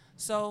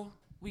 So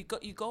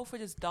you go through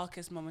this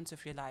darkest moment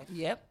of your life.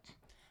 Yep.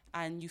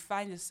 And you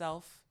find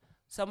yourself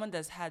someone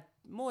that's had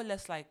more or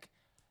less like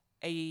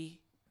a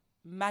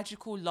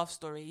magical love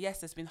story.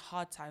 Yes, there's been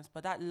hard times,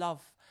 but that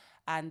love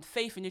and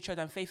faith in each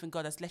other and faith in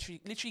God has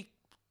literally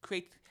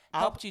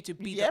helped you to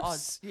beat the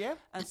odds. Yeah.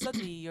 And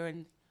suddenly you're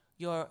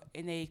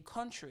in a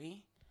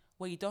country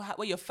where you don't have,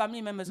 where your family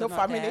members no are not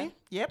family. there.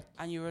 Yep.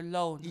 And you're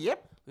alone.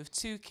 Yep. With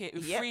 2 kids,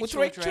 with yep. 3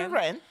 with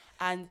children.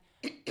 And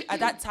at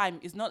that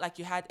time, it's not like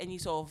you had any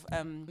sort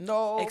of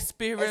no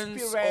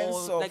experience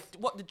or like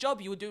what the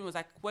job you were doing was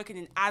like working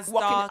in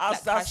Asda,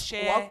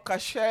 like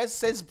cashier,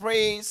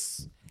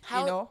 Sainsbury's.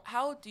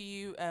 How do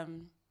you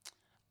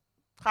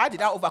how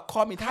did I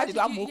overcome it? How did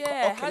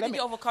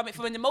you overcome it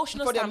from an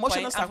emotional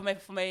standpoint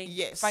and from a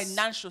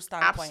financial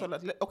standpoint?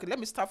 Absolutely. Okay, let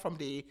me start from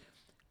the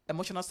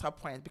emotional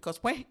standpoint, because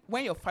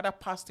when your father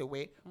passed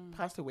away,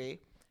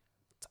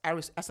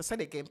 as I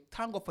said again,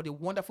 thank God for the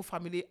wonderful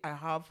family I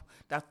have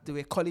that they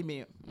were calling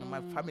me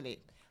my family.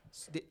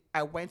 So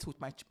I went with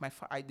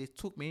they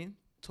took me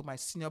to my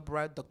senior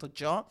brother, Dr.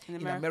 John, in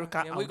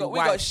America. Yeah, we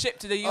got shipped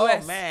to the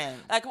US. Oh, man.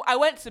 Like, I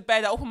went to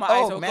bed, I opened my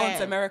eyes, I was going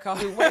to America.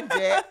 We went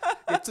there.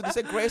 They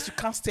said, Grace, you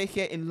can't stay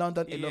here in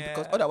London alone,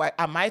 because otherwise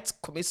I might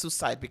commit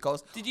suicide.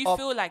 Because did you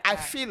feel like that? I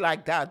feel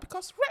like that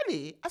because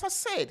really, as I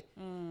said,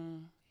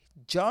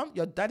 John,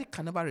 your daddy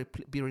can never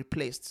be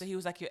replaced. So he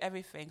was like your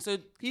everything. So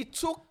he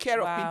took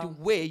care of me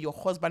the way your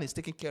husband is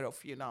taking care of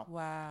you now.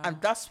 Wow.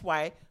 And that's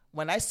why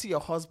when I see your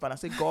husband, I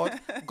say, God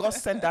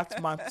send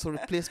that man to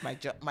replace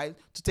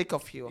to take care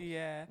of you.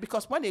 Yeah.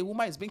 Because when a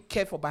woman is being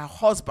cared for by her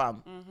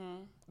husband,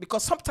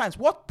 because sometimes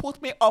what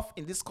put me off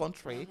in this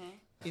country,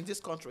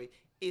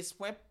 is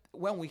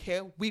when we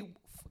hear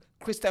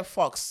Christian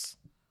folks,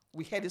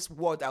 we hear this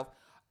word of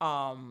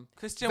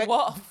Christian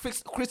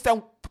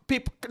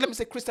people. Let me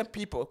say Christian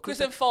people.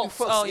 Christian folks.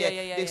 Oh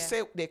yeah. They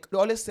say they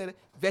always say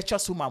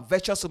virtuous woman.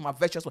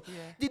 Yeah.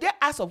 Did they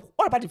ask of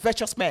what about the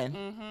virtuous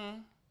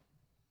man?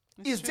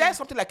 Is there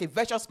something like a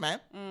virtuous man?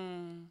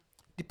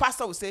 The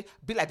pastor will say,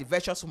 be like the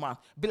virtuous woman.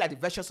 Be like the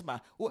virtuous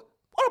woman. What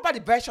about the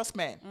virtuous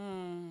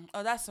man?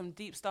 Oh, that's some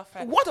deep stuff.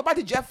 What about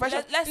the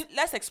virtuous?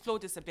 Let's explore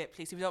this a bit,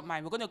 please, if you don't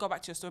mind. We're going to go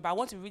back to your story, but I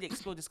want to really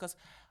explore this because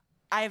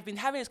I have been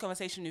having this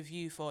conversation with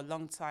you for a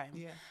long time.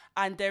 Yeah.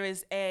 And there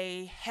is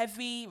a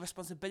heavy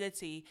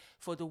responsibility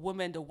for the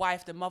woman, the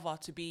wife, the mother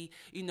to be,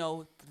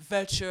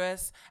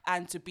 virtuous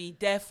and to be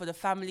there for the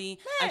family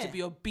and to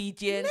be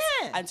obedient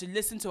and to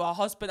listen to her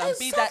husband and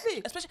be that.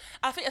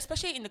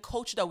 Especially in the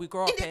culture that we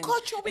grow up in.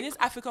 In this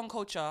African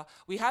culture,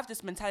 we have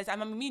this mentality. I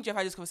mean, me and Jeff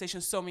had this conversation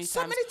so many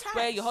times.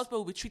 Where your husband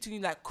will be treating you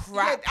like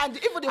crap. Yeah, and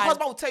even the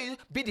husband will tell you,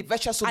 be the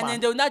virtuous woman. And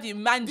then they'll now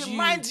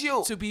demand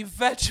you to be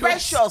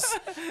virtuous.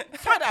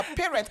 Father,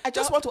 parent, I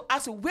just want to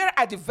ask you, where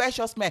are the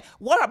virtuous men?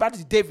 What about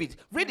David?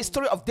 Read the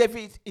story of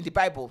David in the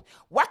Bible.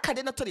 Why can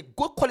they not tell the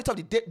good quality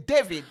of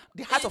David,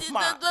 the heart of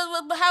man?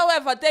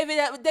 However,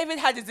 David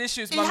had his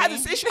issues. He had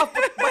his issues,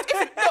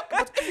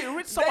 but if you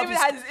read some David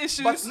had his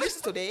issues. But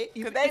listen today,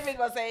 David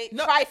was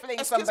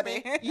trifling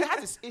somebody. He had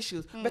his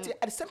issues, but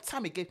at the same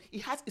time again, he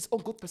has his own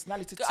good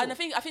personality too. And I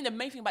think the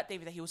main thing about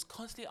David that he was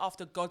constantly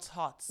after God's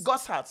heart.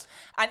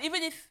 And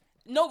even if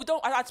we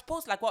don't. I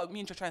suppose like what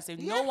me and you're trying to say.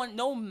 Yeah.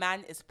 No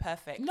man is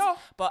perfect. No,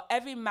 but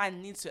every man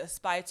needs to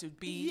aspire to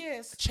be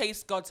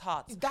chase God's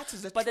heart. That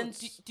is the truth. But then,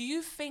 do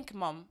you think,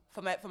 Mum,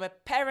 from a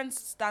parent's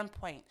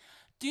standpoint,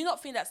 do you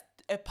not think that's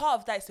a part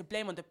of that is to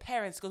blame on the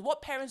parents? Because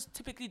what parents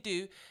typically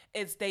do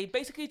is they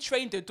basically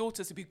train their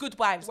daughters to be good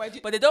wives,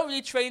 but they don't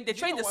really train. They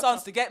train the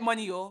sons to get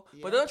money,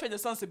 but they don't train the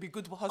sons to be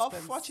good husbands.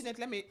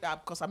 Unfortunately,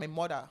 because I'm a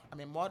mother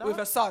with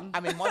a son.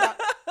 I'm a mother.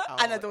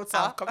 And a daughter.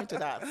 I'm coming to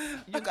that.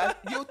 You guys,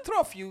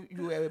 you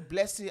were a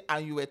blessing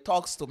and you were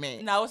talks to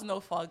me. No, I was no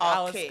fog. Okay,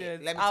 I was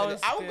good. Let me tell you.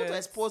 I'm going to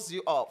expose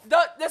you up.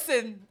 Don't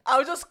listen.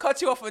 I'll just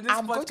cut you off on this podcast.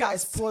 I'm going to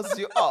expose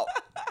you up.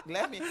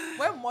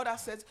 When mother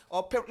says,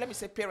 or let me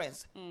say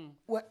parents,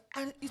 well,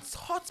 and it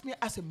hurts me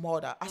as a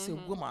mother, as a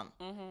woman.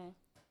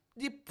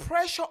 The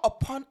pressure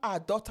upon our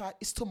daughter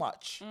is too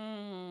much.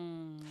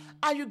 And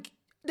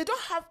they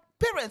don't have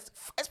parents,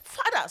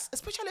 fathers,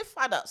 especially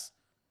fathers.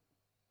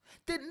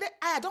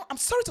 I'm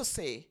sorry to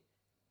say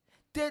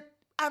that,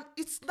 and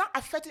it's not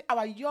affecting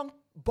our young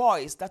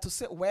boys that to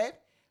say, well,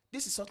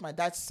 this is what my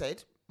dad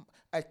said.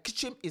 A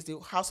kitchen is the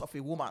house of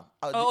a woman.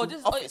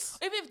 Office.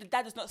 Even if the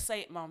dad does not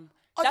say it, Mum.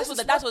 That's what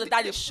the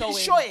dad is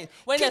showing.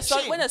 When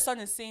the son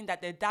is saying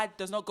that the dad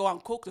does not go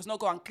and cook, does not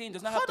go and clean,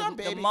 does not help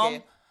the mom.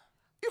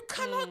 You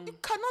cannot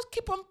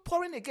keep on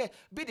pouring again.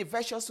 Be the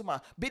virtuous woman.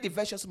 Be the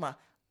virtuous woman.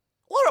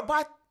 What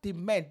about the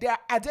men? Even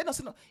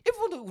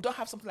though we don't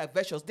have something like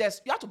virtuous,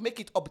 you have to make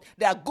it up.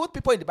 There are good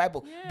people in the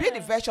Bible. Yeah. Be the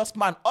virtuous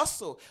man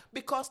also.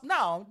 Because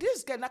now,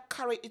 these guys not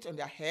carry it on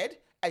their head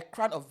a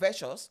crown of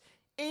virtues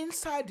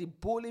inside the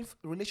bullying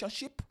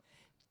relationship,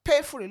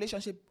 painful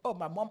relationship. Oh,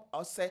 my mom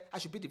said I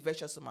should be the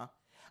virtuous woman.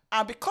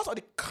 And because of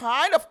the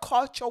kind of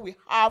culture we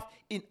have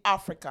in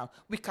Africa,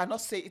 we cannot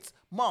say it's,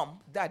 Mom,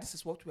 Dad, this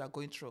is what we are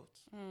going through.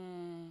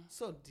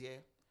 So, dear,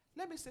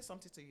 let me say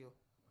something to you.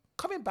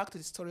 Coming back to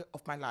the story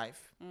of my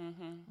life,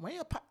 when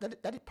your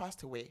daddy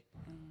passed away,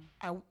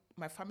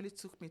 my family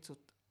took me to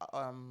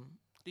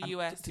the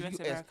US, to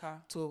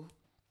America. To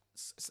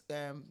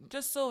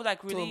just so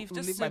like relief,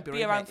 just to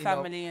be around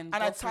family, and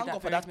I thank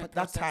God for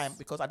that time,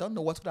 because I don't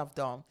know what would have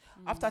done.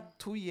 After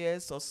 2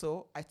 years or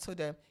so, I told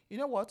them, you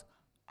know what?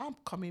 I'm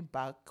coming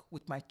back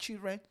with my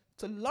children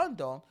to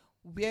London,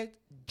 where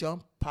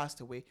John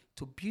passed away,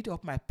 to build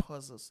up my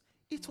puzzles.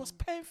 It was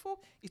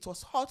painful, it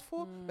was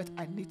hurtful, but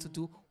I need to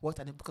do what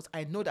I need, because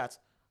I know that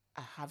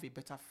I have a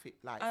better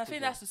life. And I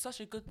think that's such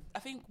a good. I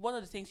think one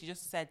of the things you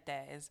just said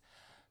there is,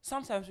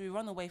 sometimes we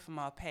run away from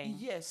our pain.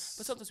 Yes.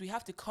 But sometimes we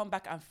have to come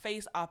back and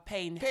face our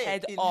pain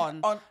head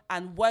on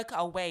and work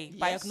our way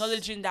by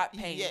acknowledging that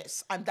pain.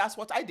 Yes. And that's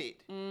what I did.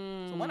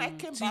 So when I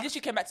came back. So you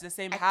literally came back to the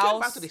same house? I came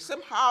back to the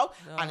same house.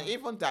 And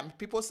even then,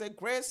 people say,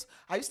 Grace,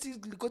 are you still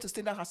going to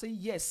stay there? I say,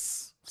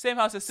 yes. Same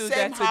house is still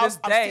there to this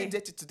day. I'm still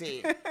there to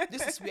today.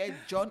 This is where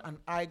John and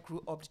I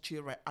grew up, the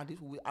children, and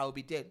I'll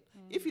be dead.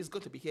 If he's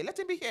going to be here, let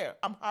him be here.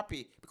 I'm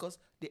happy, because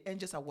the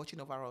angels are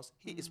watching over us.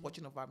 He is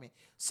watching over me.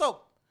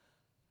 So,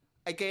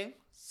 again,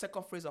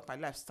 second phase of my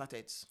life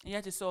started. You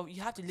have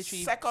to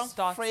literally second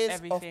start phase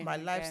everything of my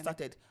life again.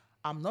 started.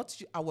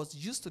 I was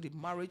used to the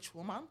marriage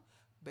woman,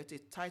 but a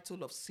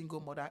title of single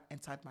mother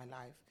entered my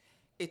life.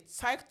 A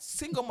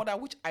single mother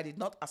which I did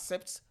not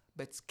accept,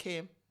 but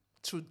came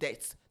through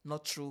death,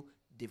 not through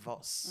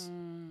divorce.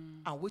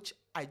 And which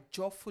I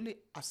joyfully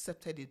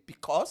accepted it,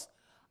 because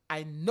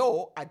I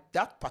know at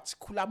that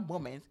particular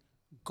moment,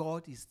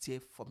 God is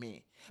there for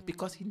me.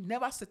 Because he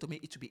never said to me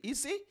it will be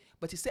easy,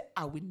 but he said,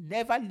 I will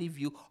never leave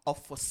you or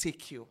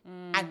forsake you.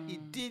 And he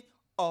did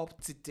up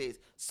to date.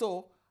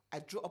 So I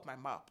drew up my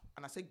map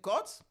and I said,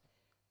 God,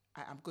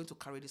 I am going to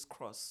carry this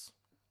cross.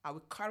 I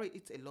will carry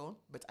it alone,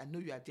 but I know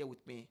you are there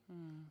with me.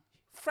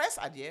 Friends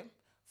are there,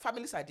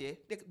 families are there.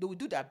 They will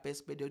do their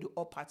best, but they'll do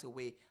all part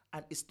away.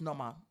 And it's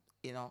normal,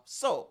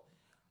 So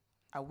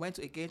I went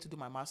again to do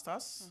my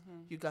master's.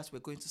 You guys were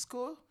going to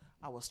school.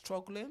 I was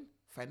struggling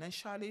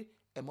financially,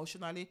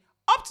 emotionally,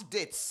 up to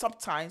date.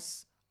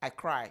 Sometimes I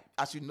cry,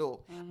 as you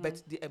know,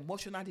 but the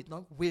emotional did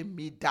not weigh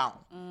me down,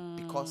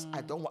 because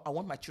I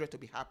want my children to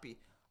be happy.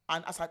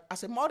 And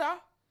as a mother,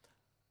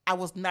 I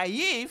was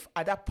naive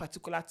at that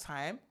particular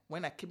time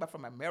when I came back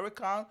from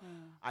America,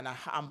 and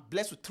I'm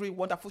blessed with 3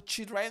 wonderful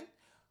children.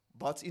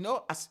 But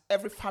as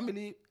every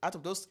family, out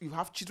of those, you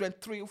have children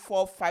 3,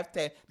 4, 5,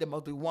 10. There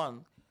must be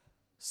one.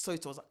 So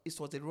it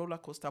was a roller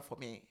coaster for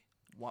me.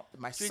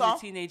 My son,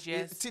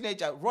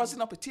 teenager, raising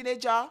up a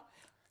teenager.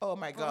 Oh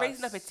my God!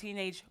 Raising up a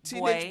teenage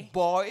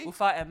boy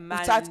without a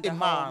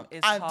man,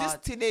 is and hard. These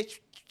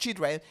teenage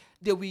children,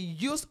 they will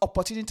use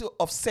opportunity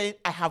of saying,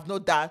 "I have no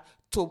dad,"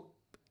 to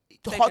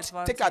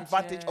take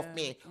advantage of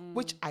me,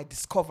 which I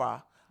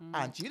discover.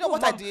 And you know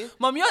what I did?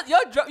 Mom, you're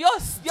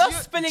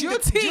spilling the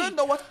tea. Do you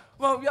know what?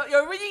 Mom,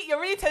 you're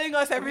really telling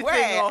us everything.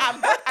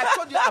 I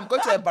told you I'm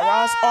going to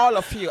embarrass all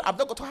of you. I'm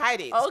not going to hide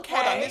it. Okay.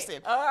 Hold on,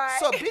 listen. All right.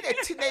 So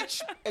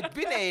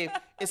being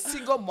a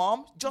single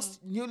mom,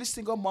 just newly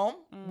single mom,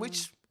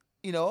 which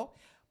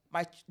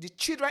the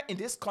children in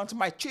this country,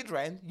 my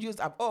children used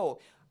up. Oh,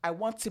 I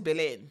want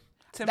Timberland.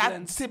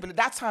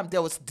 That time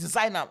there was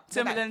designer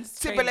Timberland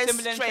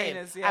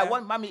trainers. Yeah. I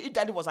want mommy. If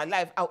daddy was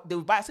alive, they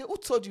would buy. I say, who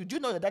told you? Do you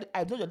know your daddy?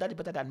 I know your daddy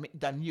better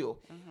than you.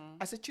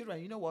 I said,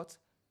 children, you know what?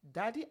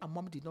 Daddy and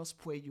mom did not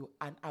spoil you,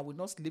 and I will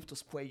not live to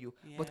spoil you.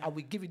 Yeah. But I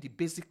will give you the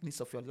basic needs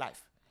of your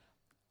life.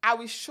 I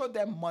will show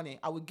them money.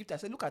 I will give them. I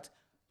say, look at.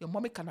 Your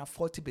mommy can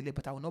afford to believe,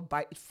 but I will not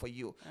buy it for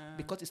you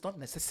because it's not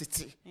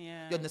necessity.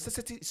 Yeah. Your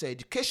necessity is your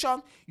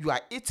education. You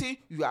are eating.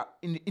 You are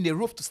in a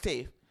roof to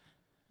stay.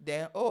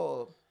 Then,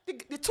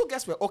 the 2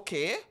 girls were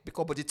okay,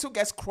 but the 2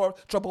 girls'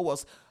 trouble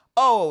was,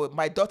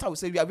 my daughter would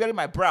say, you are wearing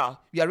my bra,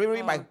 you are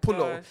wearing my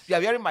polo, you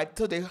are wearing my,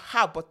 so they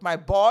have, but my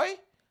boy,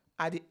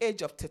 at the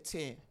age of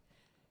 13,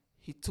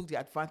 he took the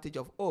advantage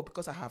of,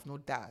 because I have no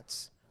dad,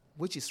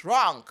 which is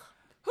wrong.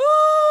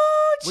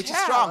 Which is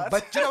wrong.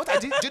 But do you know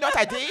what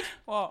I did?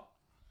 What?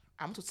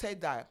 I'm to say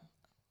that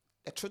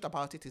the truth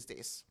about it is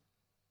this.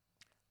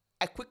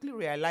 I quickly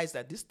realized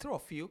that these 3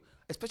 of you,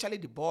 especially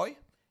the boy,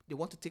 you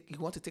want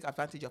to take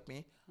advantage of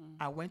me.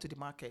 I went to the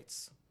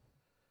markets.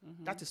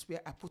 That is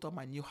where I put on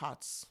my new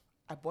hats.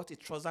 I bought a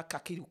trouser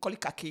khaki, we call it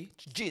khaki,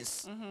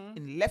 jeans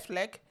in the left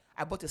leg.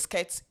 I bought a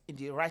skirt in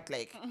the right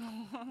leg.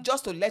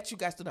 Just to let you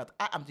guys know that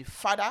I am the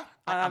father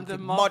and I'm the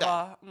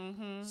mother.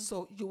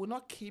 So you will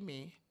not kill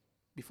me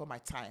before my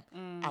time.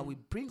 I will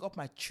bring up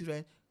my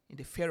children in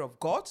the fear of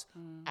God.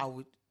 I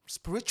will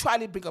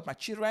spiritually bring up my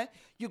children.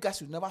 You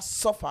guys will never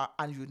suffer,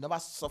 and you will never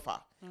suffer.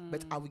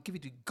 But I will give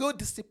you the good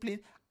discipline.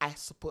 I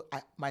suppose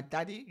my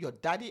daddy, your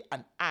daddy,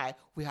 and I,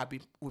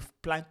 we've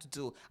planned to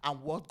do,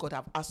 and what God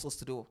have asked us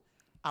to do.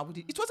 And we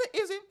did. It wasn't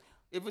easy.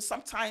 Even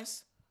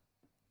sometimes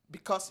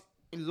Because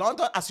in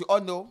London, as you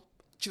all know,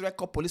 children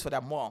call police for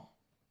their mom.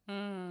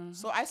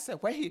 So I said,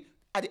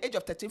 at the age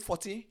of 13,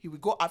 14, he will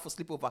go out for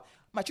sleepover.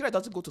 My children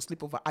doesn't go to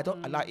sleepover. I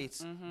don't allow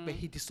it. But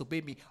he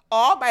disobeyed me.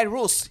 All my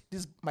rules,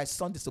 my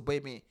son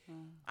disobeyed me.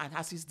 And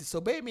as he's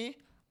disobeyed me,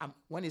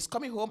 when he's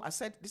coming home, I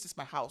said, this is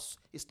my house.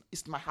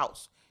 It's my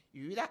house.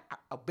 You either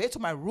obey to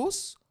my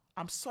rules,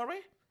 I'm sorry.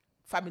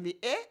 Family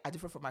A are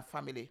different from my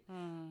family.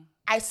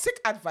 I seek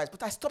advice,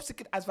 but I stopped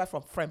seeking advice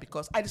from friends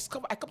because I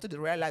come to the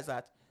realize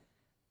that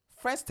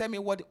friends tell me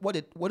what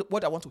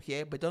I want to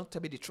hear, but don't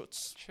tell me the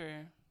truth. True.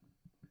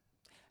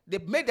 They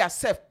make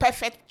themselves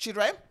perfect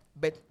children,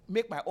 but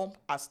make my own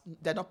as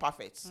they're not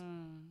perfect.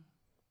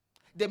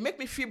 They make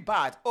me feel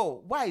bad.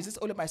 Oh, why is this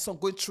only my son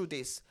going through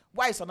this?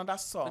 Why is another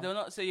son? But they'll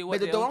not say you what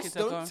their own kids are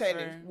going through. Don't tell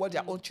them what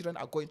their own children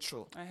are going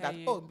through.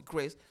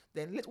 Grace.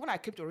 Then when I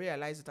came to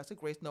realize it, I said,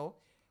 Grace, no,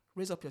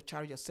 raise up your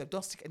child yourself.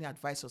 Don't seek any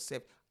advice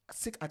yourself.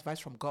 Seek advice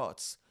from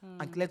God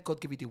and let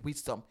God give you the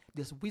wisdom.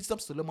 There's wisdom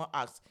Solomon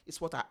asked. It's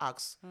what I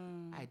asked.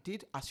 I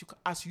did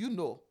as you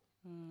know.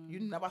 You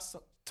never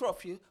throw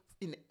you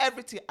in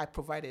everything I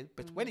provided.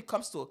 But when it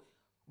comes to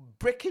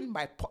breaking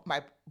my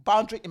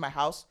boundary in my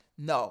house,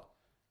 no.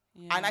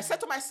 Yeah. And I said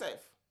to myself,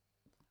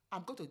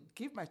 I'm going to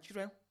give my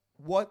children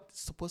what's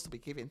supposed to be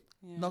given,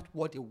 not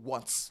what they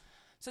want.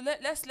 So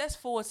let's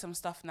forward some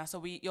stuff now.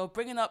 So you're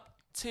bringing up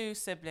 2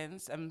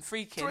 siblings and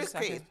 3 kids.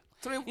 3 kids.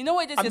 3 you know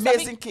what it is?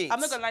 amazing kids. I'm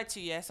not gonna lie to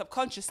you.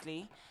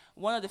 Subconsciously,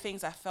 one of the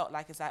things I felt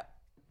like is that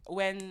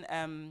when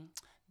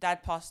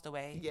Dad passed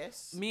away,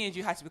 yes, me and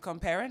you had to become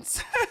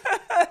parents.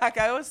 Like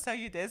I always tell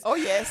you this. Oh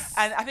yes.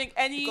 And I think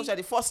because you're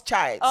the first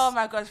child. Oh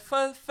my gosh,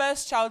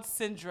 first child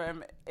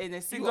syndrome in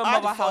a single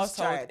mother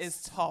household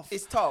is tough.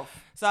 It's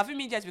tough. So I think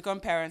me and you had to become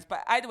parents.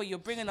 But either way, you're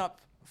bringing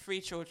up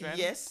 3 children.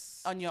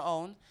 Yes. On your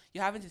own.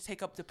 You're having to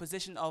take up the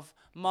position of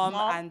mom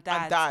and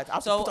dad. I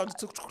have to put on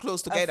too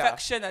close together.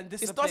 Affection and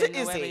discipline,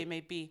 or whatever it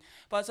may be.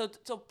 But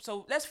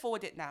so let's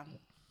forward it now.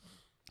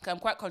 I'm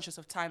quite conscious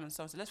of time and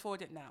so on. So let's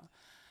forward it now.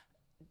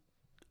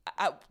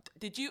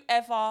 Did you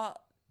ever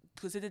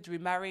consider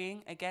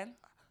remarrying again?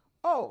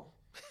 Oh,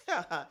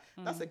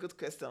 that's a good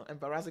question.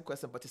 Embarrassing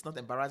question, but it's not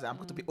embarrassing. I'm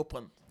going to be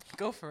open.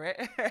 Go for it.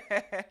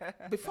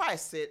 Before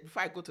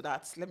I go to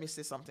that, let me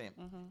say something.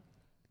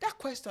 That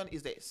question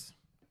is this.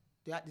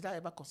 Did I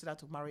ever consider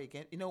to marry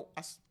again? You know,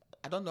 I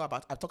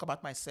talk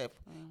about myself.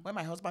 When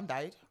my husband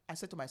died, I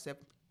said to myself,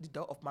 the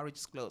door of marriage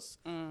is closed.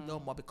 No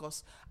more,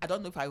 because I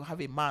don't know if I will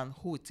have a man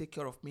who will take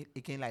care of me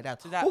again like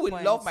that. Who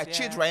will love my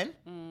children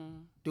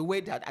the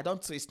way that I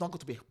don't. It's not going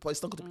to be.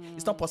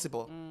 It's not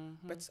possible.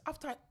 But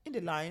after in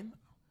the line,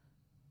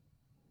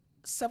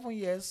 7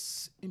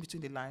 years in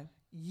between the line,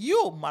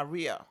 you,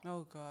 Maria,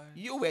 oh God,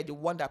 you were the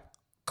one that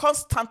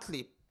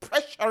constantly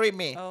pressuring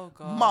me. Oh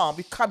God, Mom,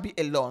 you can't be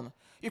alone.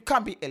 You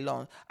can't be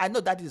alone. I know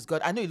that is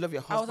God. I know you love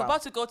your husband. I was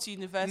about to go to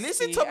university.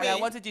 Listen to me. And I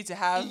wanted you to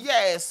have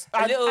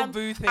a little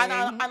boo thing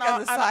on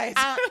the side.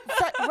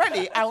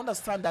 Really, I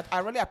understand that. I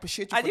really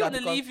appreciate you. I didn't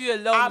want to leave you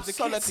alone.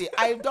 Absolutely.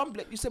 I don't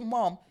blame you. Say,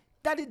 Mom,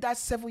 Daddy died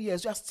 7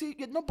 years. You're still,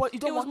 nobody. You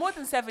don't. It was more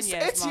than 7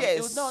 years. 8 Mom. years.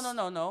 It was,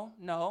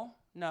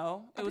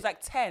 no. It was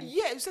like 10.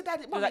 Yeah, you said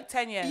that. It was like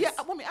 10 years. Yeah,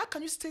 Mommy, how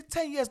can you stay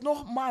 10 years?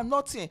 No man,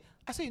 nothing.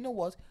 I said, you know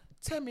what?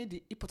 Tell me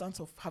the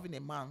importance of having a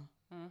man.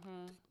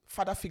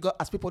 Father figure,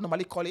 as people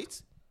normally call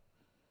it.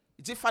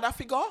 Is it father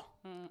figure?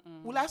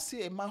 Will I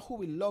see a man who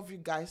will love you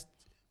guys?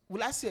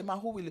 Will I see a man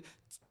who will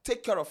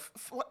take care of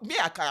me?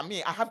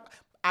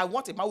 I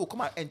want a man who will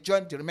come and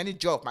enjoy the remaining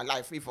joy of my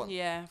life. Even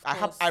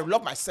I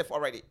love myself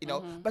already, you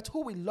know. But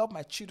who will love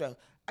my children?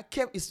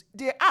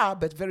 They are,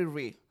 but very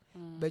rare.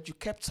 But you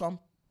kept on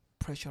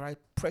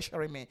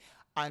pressuring me,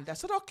 and I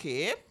said,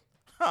 okay,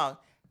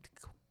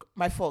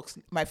 my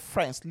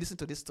friends, listen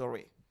to this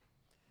story.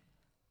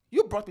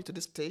 You brought me to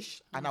this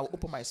stage, and I will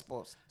open my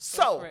sports.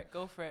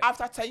 Go for it.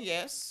 After 10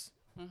 years,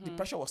 the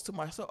pressure was too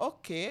much. So,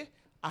 okay,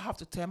 I have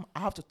to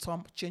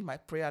change my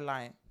prayer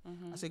line.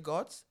 I said,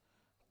 God,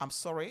 I'm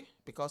sorry,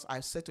 because I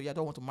said to you, I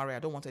don't want to marry. I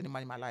don't want any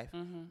man in my life.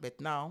 But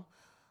now,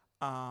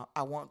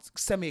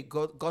 send me a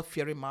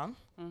God-fearing man,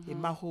 a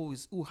man who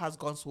has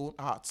God's own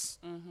heart.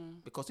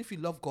 Because if you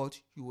love God,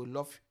 you will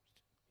love.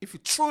 If you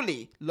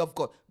truly love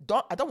God,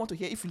 I don't want to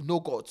hear if you know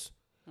God.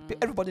 But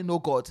everybody know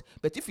God.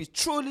 But if you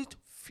truly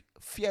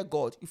fear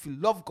God, if you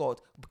love God,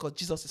 because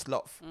Jesus is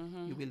love,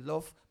 you will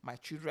love my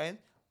children,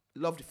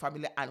 love the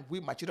family, and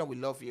my children will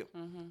love you.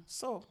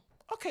 So,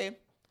 okay.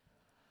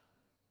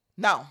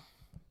 Now,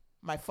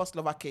 my first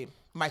lover came.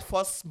 My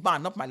first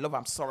man, not my lover,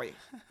 I'm sorry.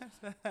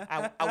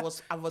 I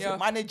was a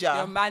manager.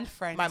 Your man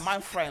friend. My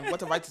man friend,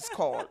 whatever it is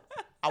called.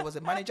 I was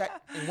a manager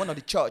in one of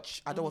the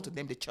church. I don't want to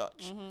name the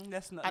church.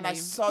 That's not. And name. I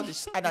saw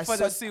this. And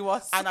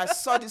I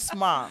saw this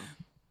man,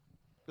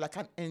 like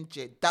an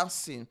angel,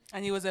 dancing.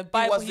 And he was a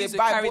Bible. He used to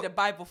carry the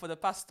Bible for the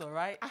pastor,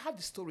 right? I have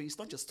the story. It's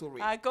not your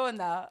story. I go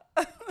now.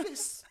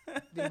 Please.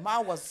 The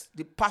man was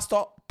the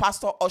pastor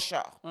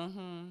usher.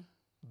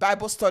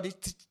 Bible study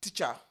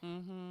teacher.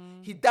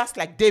 He danced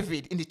like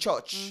David in the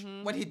church.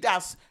 When he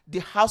danced, the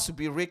house would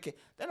be raking.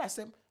 Then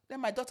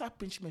my daughter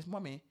pinched me,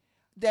 Mommy.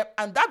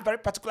 And that very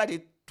particular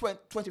day,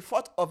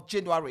 24th of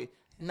January,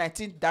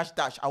 19 dash.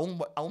 I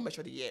won't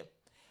mention the year.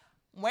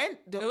 When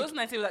it was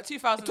 19, like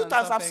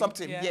 2000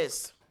 something. Yeah.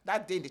 Yes,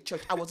 that day in the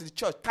church, I was in the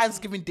church,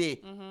 Thanksgiving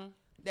Day.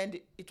 Then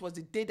it was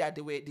the day that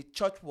the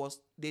church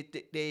was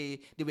they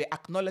were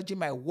acknowledging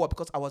my work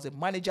because I was a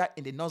manager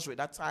in the nursery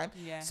that time.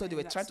 Yeah, so they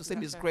were trying to say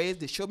Miss Grace.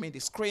 They showed me the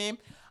scream,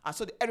 and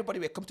so everybody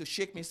were coming to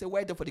shake me and say,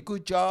 "Well done for the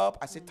good job."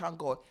 I said, "Thank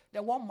God."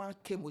 Then one man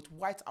came with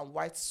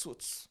white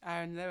suits.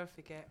 I'll never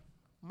forget.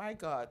 My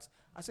God.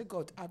 I said,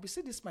 God, I've been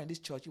seeing this man in this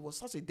church. He was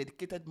such a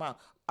dedicated man.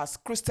 As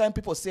Christian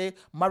people say,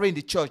 marry in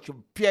the church,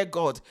 you fear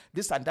God,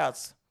 this and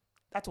that.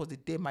 That was the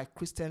day my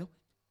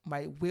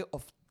way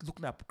of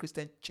looking at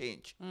Christian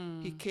change.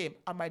 He came,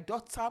 and my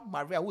daughter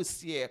Maria, who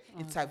is here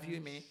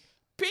interviewing me,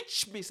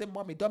 pinched me, said,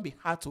 "Mommy, don't be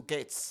hard to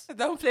get.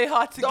 Don't play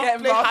hard to get, Don't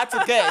play hard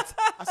to get."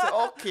 I said,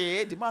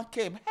 "Okay." The man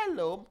came,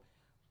 "Hello,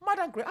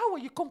 Madam Gray, how are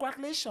you?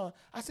 Congratulations."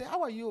 I said,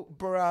 "How are you,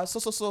 bruh?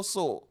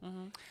 So.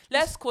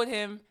 Let's call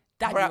him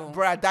Dayo.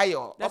 Bruh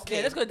Dayo.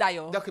 Okay, let's go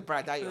Dayo. Okay,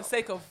 bruh Dayo. For the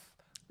sake of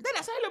Then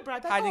I said, "Hello,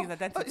 brother." hiding his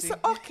identity. He said,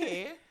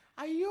 "Okay.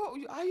 Are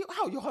you?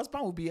 How your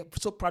husband will be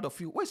so proud of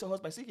you? Where's your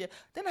husband?" I said, "Here."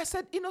 Then I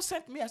said,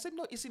 "Innocent me." I said,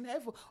 "No, it's in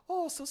heaven."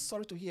 "Oh, so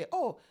sorry to hear."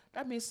 "Oh,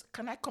 that means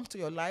can I come to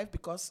your life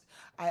because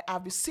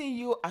I've been seeing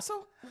you?" I said,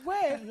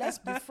 "Well, let's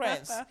be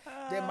friends."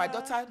 Then my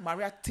daughter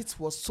Maria teeth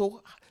was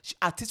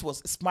her teeth was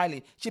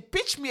smiling. She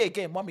pinched me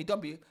again. "Mommy,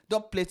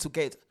 don't play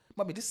together.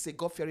 Mommy, this is a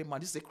God-fearing man.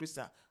 This is a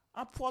Christian."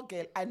 And poor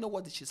girl, I know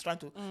what she's trying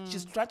to.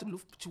 She's trying to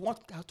look. She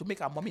wants to make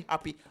her mommy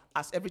happy,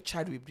 as every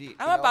child will be.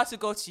 I'm about to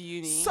go to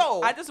uni,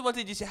 so I just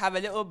wanted you to have a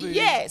little boo.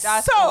 Yes.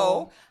 That's so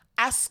all.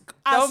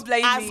 Don't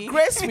blame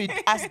me.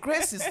 As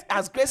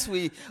Grace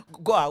will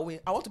go away,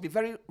 I want to be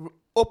very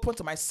open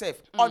to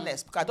myself,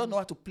 honest, because I don't know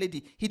how to play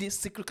the hidden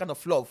secret kind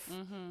of love.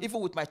 Even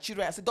with my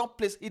children, I say, don't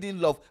play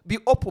hidden love. Be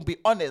open, be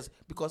honest,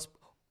 because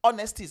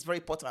honesty is very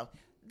important.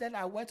 Then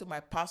I went to my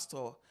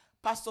pastor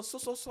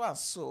so and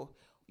so.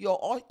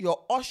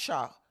 Your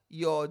usher,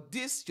 your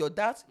this, your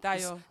that.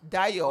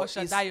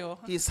 Dayo.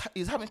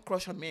 He's having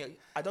crush on me.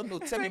 I don't know.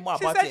 Tell me more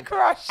She about said him.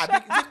 crush. I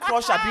mean, is it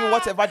crush? I mean,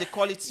 whatever they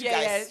call it.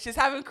 Yeah, she's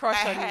having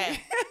crush on you.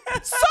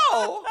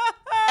 So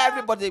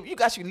everybody, you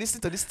guys should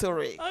listen to this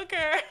story.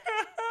 Okay.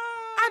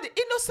 And the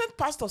innocent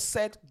pastor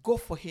said, "Go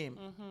for him.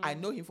 I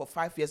know him for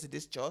 5 years in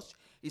this church.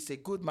 He's a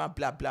good man,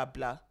 blah, blah,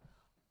 blah."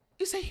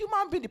 He's a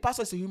human being. The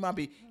pastor is a human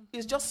being.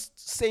 He's just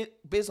saying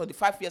based on the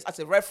 5 years as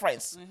a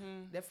reference.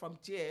 Then from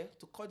there,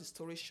 to cut the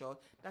story short,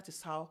 that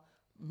is how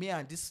me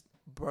and this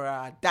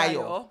brother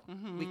Dayo,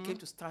 we came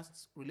to start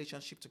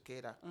relationship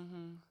together.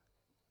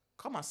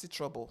 Come and see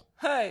trouble.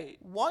 Hey.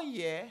 1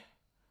 year,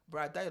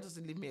 brother Dayo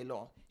doesn't leave me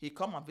alone. He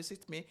come and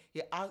visit me.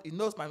 He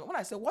knows my. When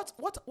I say, what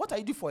are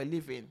you doing for a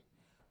living?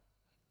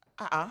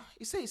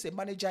 He said he's a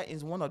manager in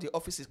one of the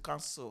offices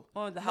council.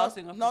 Oh, the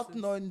housing offices. Not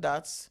knowing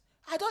that.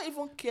 I don't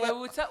even care. Well,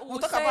 we'll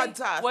talk about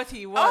that. What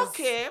he was.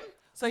 Okay.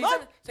 So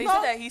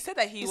he said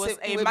that he was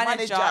a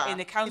manager in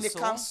the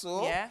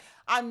council. Yeah.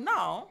 And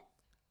now,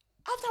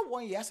 after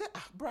 1 year, I said,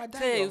 brother,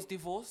 he was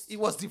divorced. He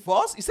was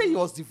divorced. He said he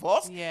was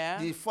divorced. Yeah.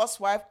 The first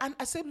wife. And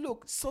I said,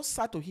 look, so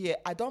sad to hear.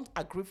 I don't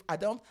agree. I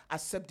don't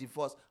accept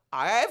divorce.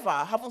 However,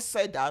 I haven't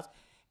said that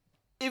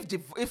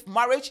if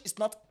marriage is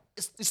not.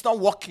 It's not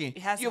working.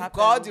 You've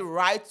got the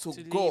right to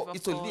go.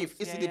 It's to live.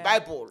 It's in the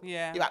Bible.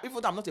 Yeah.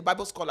 Even though I'm not a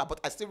Bible scholar, but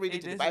I still read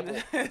it in the Bible.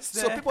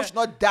 So people should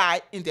not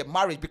die in their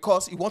marriage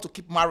because you want to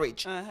keep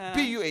marriage.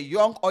 Be you a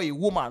young or a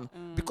woman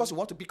because you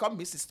want to become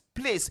Mrs.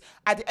 Place.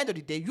 At the end of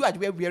the day, you are the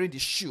one wearing the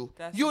shoe.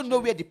 You know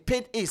where the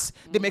pain is.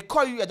 They may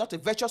call you not a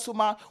virtuous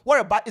woman. What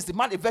about is the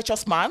man a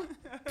virtuous man?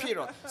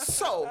 Period.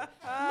 So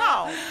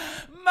now,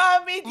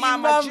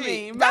 Mama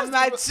G.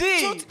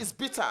 Truth is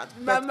bitter.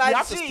 But you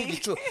have to speak the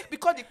truth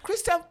because the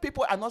Christian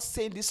people are not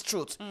saying this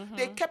truth.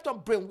 They kept on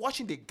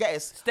brainwashing the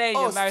guests. Stay in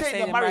your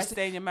marriage.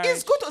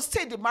 It's good to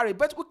stay in the marriage,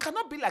 but we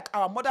cannot be like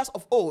our mothers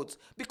of old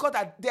because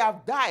they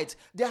have died.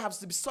 They have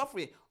to be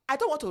suffering. I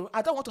don't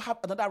want to have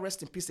another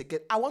rest in peace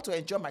again. I want to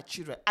enjoy my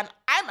children, and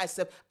I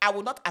myself, I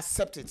will not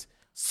accept it.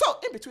 So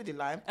in between the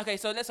line. Okay,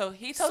 so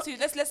he told you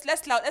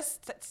let's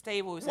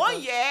stay with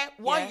 1 year.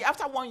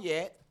 After 1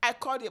 year, I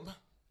called him.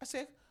 I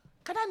said,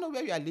 "Can I know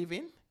where you are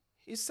living?"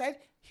 He said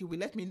he will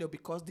let me know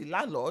because the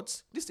landlord,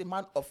 this is a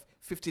man of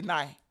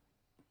 59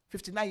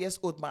 years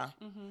old man.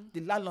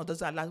 The landlord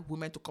doesn't allow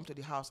women to come to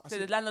the house. So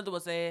the landlord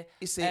was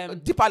it's a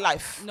Deeper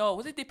Life. No,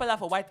 was it Deeper Life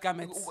for white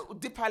garments?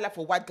 Deeper Life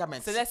for white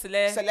garments.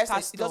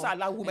 Celeste, it doesn't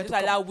allow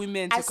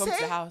women to come to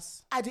the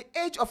house. At the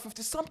age of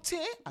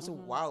 50-something, I said,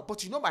 wow,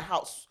 but you know my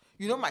house.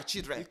 You know my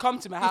children. You come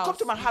to my house.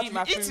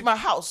 You eat in my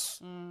house.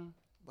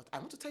 But I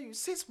want to tell you,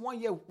 since 1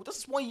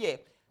 year,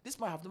 this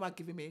man have never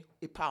given me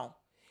a pound.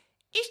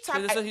 Each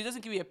time so he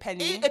doesn't give you a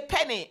penny? A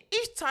penny.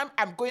 Each time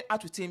I'm going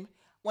out with him,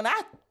 when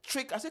I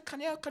trick, I say, can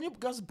you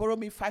just borrow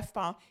me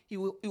 £5? He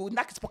will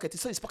knock his pocket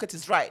so his pocket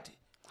is right.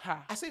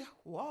 I say,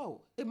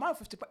 wow, a man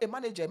 55, a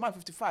manager, a man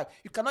 55,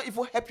 you cannot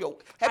even help your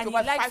and he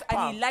likes,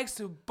 and he likes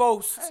to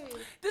boast. Hey.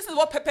 This is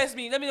what peppers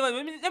me. Let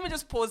me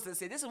just pause this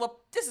here. This is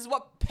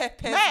what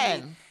peppers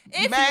me.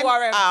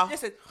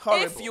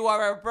 If you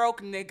are a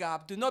broke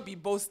nigga, do not be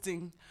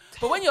boasting.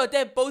 But when you're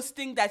there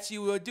boasting that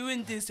you were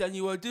doing this and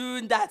you were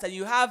doing that and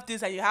you have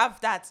this and you have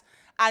that,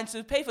 and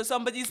to pay for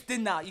somebody's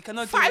dinner, you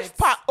cannot do it.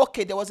 £5.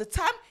 Okay, there was a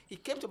time he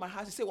came to my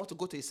house. He said, "Want to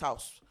go to his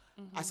house?"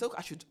 Mm-hmm. I said,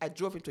 I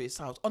drove him to his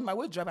house. On my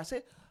way driving, I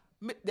said,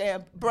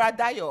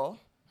 "Brother,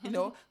 you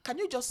know, can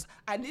you just?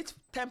 I need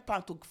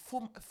 £10 to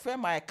fill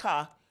my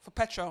car for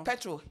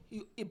petrol."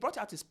 He brought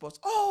out his purse.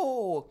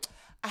 Oh,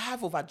 I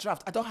have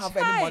overdraft. I don't have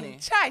any money.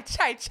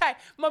 Chai.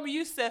 Mommy,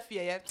 you surf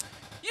here, yeah?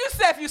 You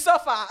surf, you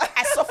suffer.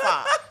 I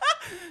suffer.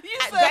 You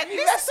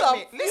mess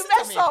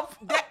up.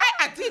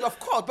 I did, of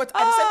course, but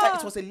at the same time,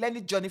 it was a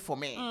learning journey for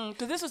me.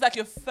 Because this was like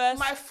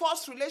my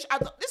first relation.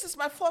 This is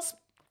my first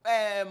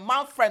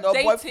man friend or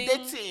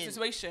dating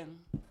situation.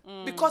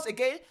 Because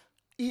again,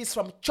 he's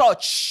from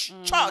church.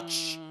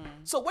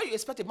 So when you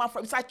expect a man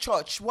from inside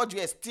church, what do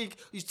you think?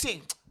 You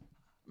think,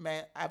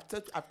 man, I've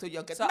told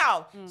you. So,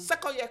 now,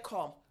 second year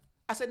come.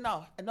 I said,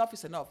 now, enough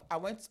is enough. I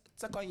went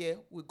second year.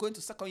 We're going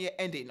to second year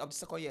ending of the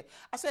second year.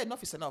 I said,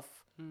 enough is enough.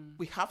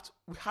 We have to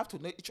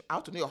know how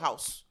to know your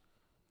house.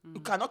 You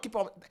cannot keep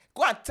on.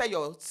 Go and tell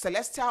your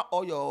celestial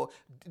or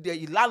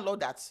the landlord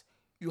that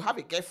you have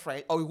a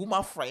girlfriend or a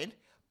woman friend.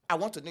 I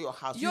want to know your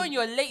house. You're in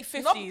your late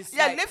 50s.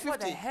 Late 50s. What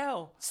the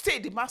hell? Stay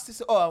the master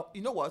say, oh,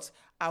 you know what?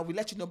 I will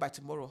let you know by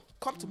tomorrow.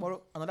 Come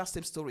tomorrow, another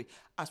same story.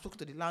 I spoke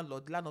to the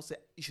landlord. The landlord said,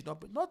 you should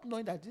not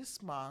knowing that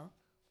this man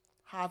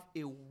have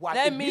a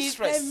wife,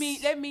 mistress.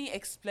 Let me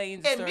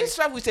explain the story. A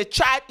mistress with a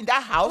child in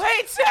that house.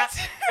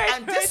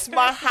 And this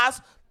man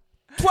has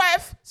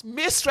 12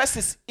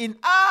 mistresses in.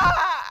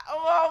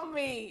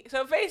 Mommy.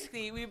 So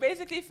we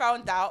basically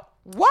found out.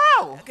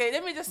 Wow. Okay,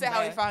 let me just say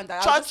how we found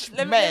out.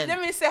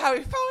 Let me say how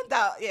we found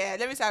out. Yeah,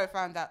 let me say how we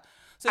found out.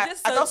 I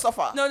don't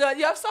suffer. No,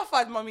 you have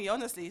suffered, mommy,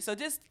 honestly. So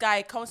this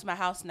guy comes to my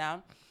house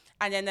now,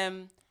 and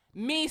then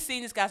me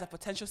seeing this guy as a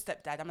potential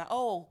stepdad, I'm like,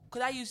 oh,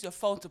 could I use your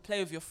phone to play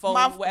with your phone,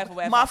 whatever.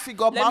 Man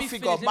figure.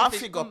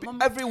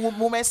 Every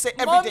woman say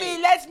every mommy, day.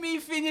 Let me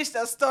finish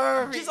the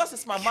story. Jesus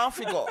is my man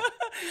figure.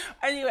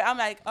 Anyway, I'm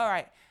like, all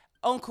right,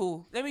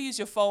 uncle, let me use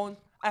your phone.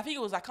 I think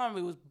I can't remember,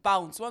 it was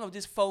Bounce, one of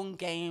these phone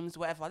games,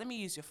 whatever. Let me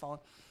use your phone.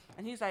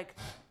 And he's like,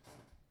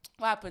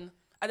 what happened?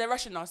 Are they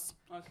rushing us?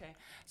 Okay.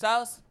 So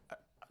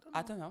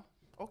I don't know.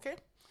 Okay.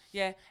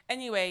 Yeah.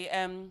 Anyway,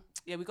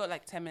 we got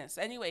like 10 minutes.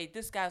 Anyway,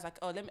 this guy was like,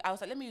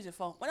 let me use your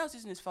phone. When I was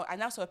using his phone, I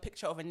now saw a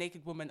picture of a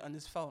naked woman on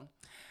his phone.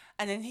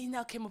 And then he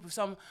now came up with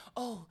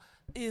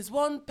is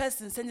one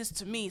person send this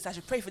to me, so I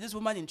should pray for this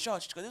woman in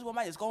church because this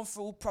woman is going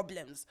through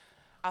problems.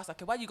 I was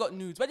like, okay, why you got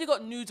nudes? Why do you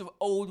got nudes of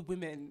old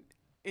women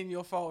in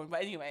your phone?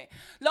 But anyway,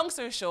 long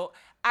story short,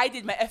 I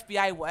did my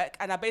FBI work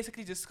and I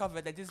basically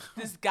discovered that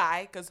this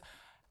guy, because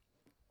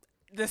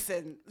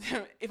listen,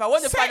 if I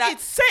want to find out,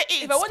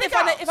 if I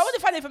want to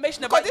find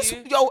information about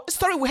you, your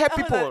story will help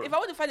people. If I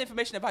want to find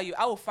information about you,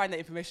 I will find that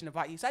information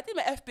about you. So I did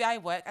my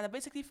FBI work, and I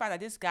basically found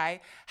that this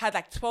guy had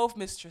like 12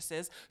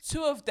 mistresses.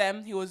 2 of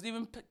them, he was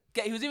even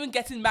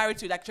getting married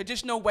to, like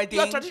traditional wedding.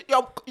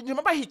 You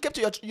remember he came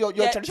to your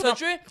traditional.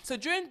 So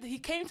during he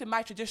came to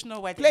my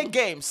traditional wedding, playing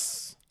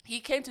games. He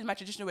came to my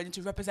traditional wedding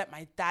to represent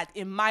my dad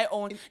in my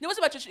own. It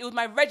wasn't my tradition. It was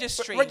my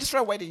registry.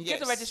 Registrar wedding, yes. He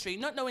was the registry,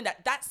 not knowing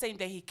that same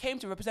day he came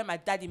to represent my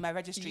dad in my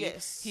registry.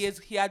 Yes.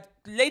 He had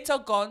later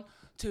gone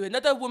to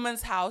another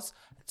woman's house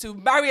to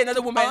marry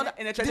another woman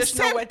in a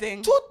traditional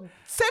wedding.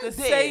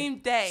 Same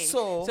day.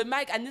 So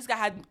Mike and this guy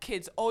had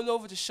kids all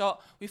over the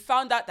shop. We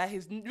found out that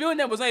his real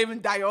name was not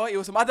even Dayo. It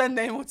was some other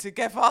name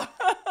altogether.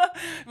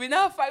 we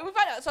found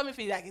out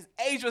something like his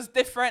age was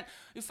different.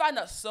 We found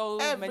out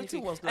many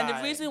things. And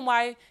the reason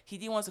why he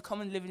didn't want to come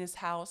and live in his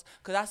house,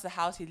 because that's the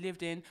house he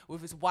lived in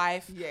with his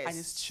wife and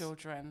his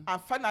children.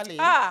 And finally,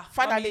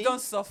 you don't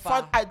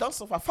suffer. I don't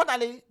suffer.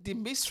 Finally, the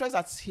mistress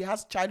that he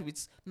has child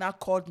with now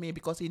called me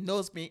because he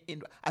knows me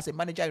as a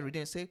manager in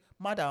Redeem and say,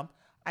 madam,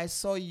 I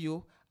saw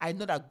you. I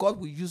know that God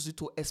will use you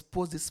to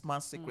expose this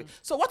man's secret.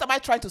 So what am I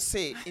trying to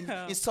say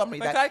in summary?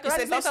 That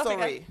it's a long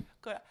story.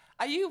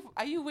 Are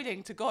you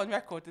willing to go on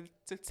record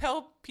to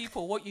tell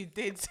people what you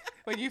did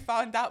when you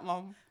found out,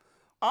 Mom?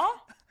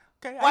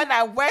 Okay, when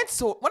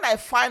I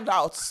found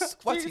out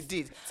what he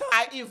did,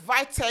 I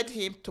invited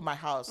him to my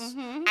house.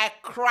 Mm-hmm. I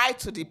cried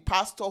to the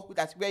pastor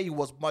where he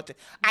was murdered.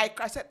 I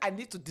said, I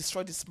need to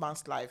destroy this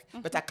man's life,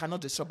 but I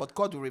cannot destroy, but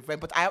God will revenge.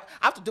 But I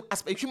have to do,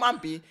 as a human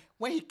being,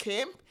 when he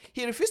came,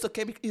 he refused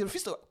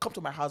to come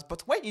to my house.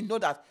 But when he know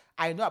that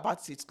I know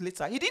about it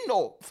later, he didn't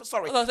know.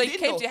 Sorry. So he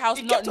came to your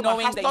house not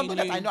knowing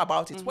that I know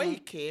about it. Mm-hmm. When he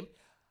came,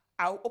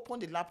 I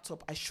opened the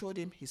laptop. I showed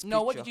him his picture.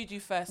 No, what did you do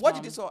first, What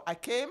did you do? I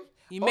came.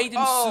 You made him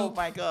soup. Oh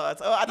my God!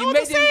 I don't want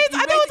to say it.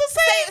 I don't want to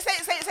say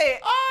it. Say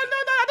it. Oh no!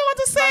 I don't want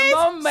to say it.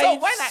 My mom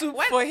made soup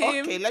for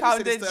him.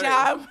 Pounded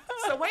jam.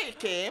 So when he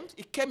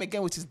came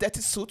again with his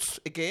dirty suit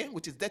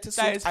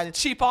and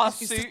cheap ass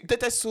suit,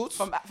 dirty suit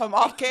from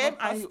he came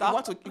and he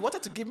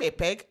wanted to give me a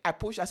peg. I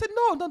pushed. I said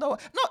no.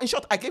 In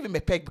short, I gave him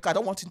a peg because I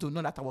don't want him to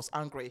know that I was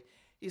angry.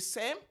 He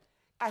said,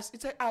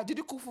 did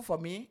you cook food for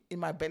me in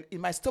my belly,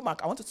 in my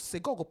stomach? I wanted to say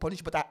God will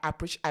punish, but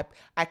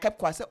I kept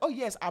quiet. I said, oh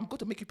yes, I'm going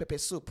to make you pepper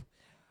soup.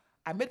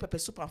 I made pepper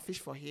soup and fish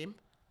for him.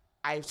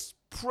 I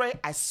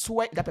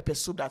swear in that pepper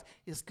soup that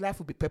his life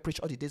will be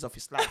pepperish all the days of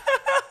his life.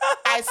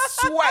 I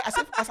swear, I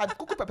said, as I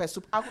cook pepper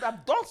soup, I could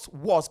have done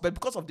worse, but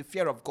because of the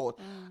fear of God,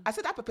 I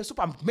said, that pepper soup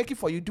I'm making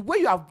for you, the way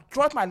you have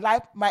drawn my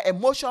life, my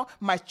emotion,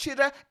 my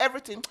children,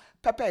 everything,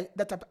 pepper,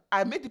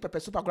 I made the pepper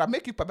soup, I could have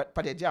make you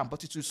pepper jam,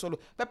 but it's solo.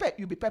 Pepper,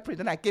 you'll be peppery.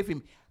 Then I gave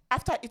him,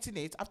 after eating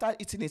it,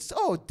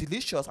 oh,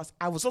 delicious.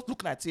 I was just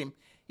looking at him.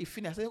 He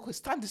finished. I said, okay,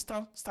 stand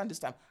this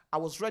time. I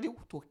was ready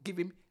to give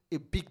him a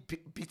big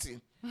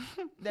beating.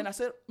 Then I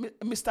said,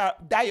 Mr.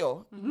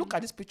 Dio, look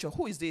at this picture.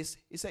 Who is this?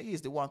 He said, he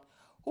is the one.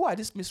 Who are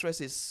these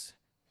mistresses?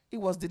 He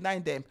was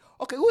denying them.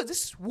 Okay, who is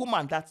this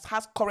woman that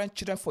has current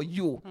children for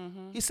you?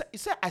 He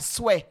said, I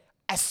swear.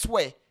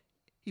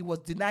 He was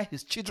denying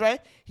his children.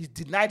 He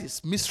denied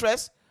his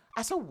mistress.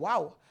 I said,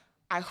 wow.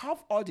 I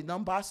have all the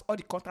numbers, all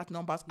the contact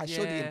numbers. I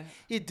showed him.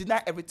 He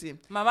denied everything.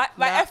 My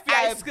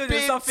FBI is good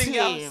at something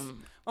else.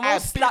 My mom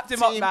slapped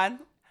him up, man.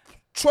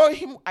 Throw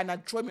him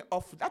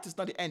off. That is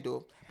not the end,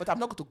 though. But I'm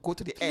not going to go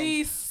to the end.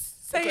 Please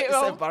say it.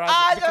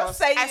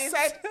 I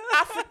said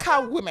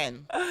African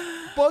women,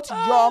 both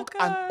young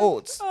and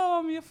old.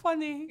 Oh, you're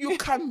funny. You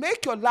can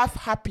make your life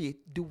happy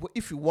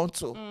if you want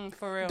to.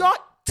 For real. Don't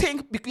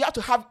think you have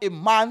to have a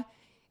man.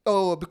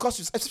 Oh,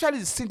 because especially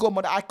the single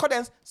mother, I call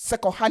them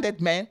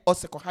second-handed men or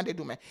second-handed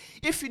women.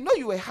 If you know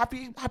you are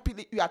happy,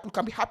 you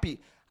can be happy.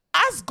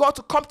 Ask God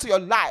to come to your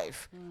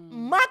life.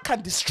 Man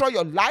can destroy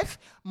your life.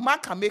 Man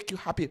can make you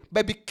happy.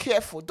 But be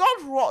careful.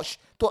 Don't rush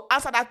to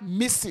answer that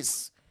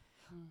missus.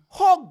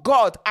 Hold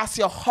God as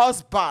your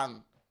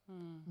husband.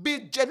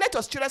 Let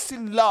your children see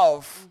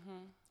love.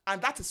 And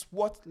that is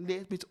what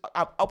led me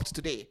up to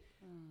today.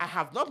 I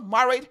have not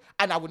married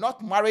and I will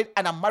not marry,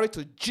 and I'm married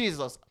to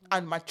Jesus.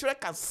 And my children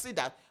can see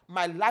that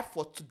my life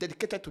was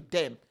dedicated to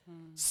them.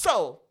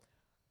 So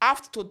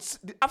after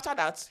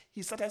that,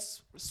 he started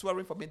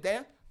swearing for me.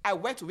 Then I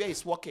went to where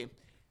he's working.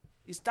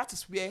 That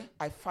is where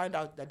I found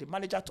out that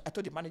I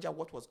told the manager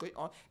what was going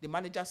on. The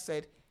manager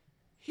said,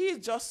 he's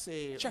just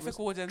a traffic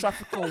warden.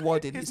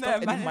 He's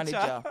not any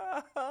manager.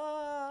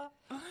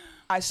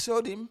 I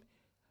showed him.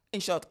 In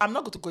short, I'm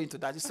not going to go into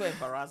that. It's so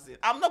embarrassing.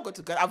 I'm not going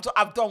to go.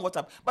 I've done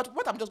but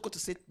what I'm just going to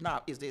say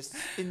now is this.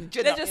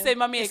 Let's just say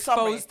Mommy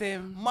exposed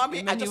him.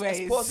 Mommy, I just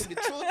exposed him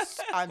the truth.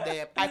 And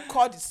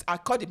I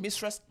called the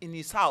mistress in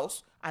his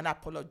house and I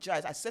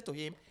apologized. I said to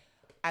him,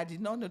 I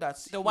did not know that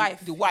the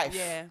wife.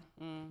 Yeah.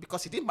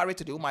 Because he didn't marry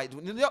to the woman.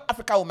 The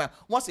African woman,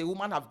 once a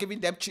woman have given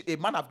them children,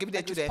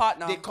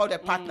 partner. They call their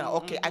partner.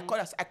 Okay. I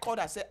called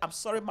her, I said, I'm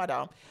sorry,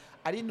 madam.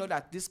 I didn't know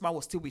that this man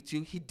was still with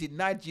you. He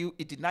denied you.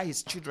 He denied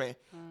his children.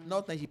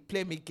 Not that he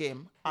played me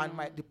game. And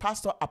the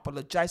pastor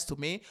apologized to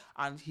me,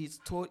 and he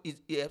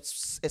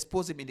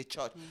exposed him in the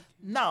church.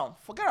 Now,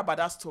 forget about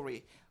that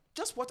story.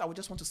 Just what I would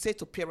just want to say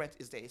to parents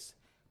is this: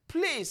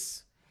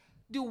 please,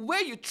 the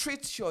way you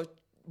treat your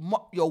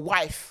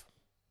wife,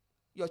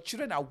 your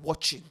children are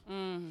watching.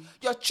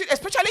 Your children,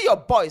 especially your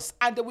boys,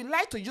 and they will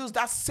like to use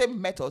that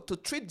same method to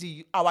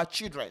treat our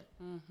children.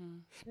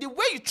 The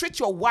way you treat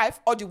your wife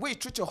or the way you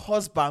treat your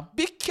husband,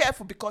 be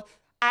careful, because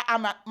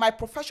my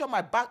profession,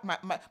 my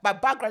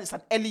background is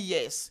an early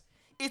years.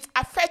 It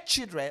affects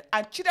children,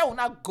 and children will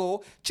not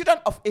go. Children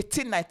of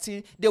 18,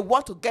 19, they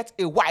want to get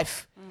a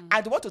wife,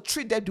 and they want to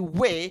treat them the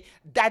way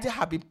daddy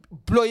have been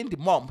blowing the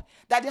mom,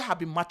 daddy have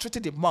been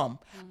maltreating the mom.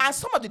 And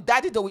some of the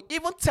daddy, they will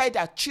even tell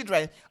their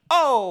children,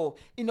 oh,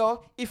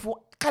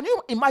 can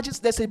you imagine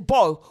there's a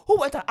boy who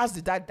went and asked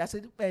the dad, that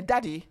said,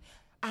 daddy,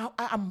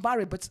 I'm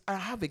married, but I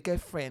have a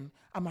girlfriend.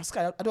 I'm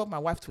scared. I don't want my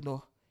wife to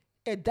know.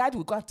 A dad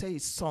will go and tell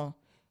his son,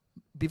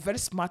 be very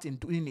smart in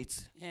doing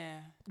it. Yeah.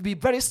 Be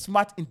very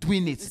smart in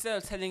doing it. Instead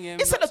of telling him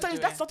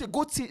that's not a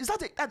good thing. Is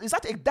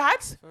that a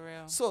dad? For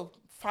real. So,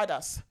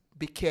 fathers,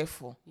 be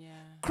careful. Yeah.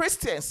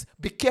 Christians,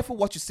 be careful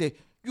what you say.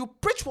 You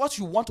preach what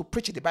you want to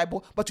preach in the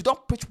Bible, but you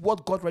don't preach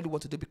what God really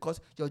wants to do,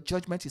 because your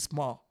judgment is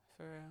small.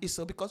 For real. It's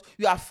so because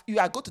you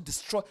are going to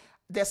destroy.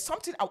 There's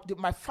something.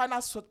 My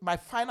final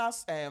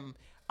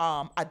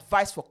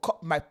advice for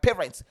my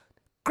parents,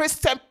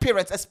 Christian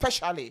parents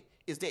especially,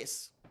 is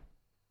this.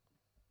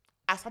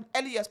 As an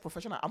early years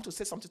professional, I'm to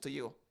say something to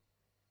you.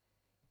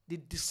 The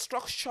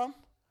destruction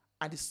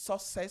and the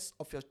success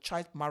of your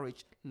child's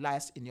marriage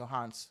lies in your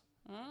hands.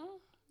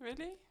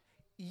 Really?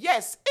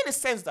 Yes, in the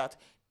sense that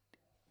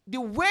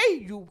the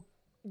way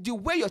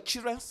your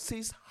children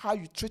sees how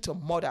you treat your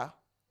mother.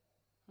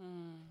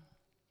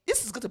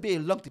 This is going to be a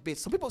long debate.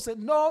 Some people say,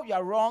 no, you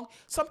are wrong.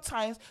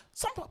 Sometimes,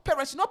 some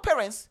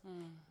parents,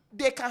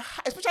 they can,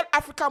 especially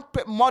African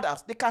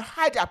mothers, they can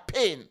hide their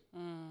pain.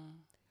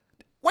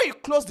 When you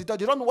close the door,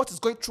 they don't know what is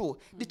going through.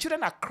 The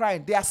children are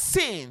crying. They are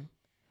seeing.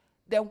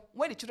 Then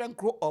when the children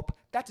grow up,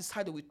 that is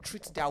how they will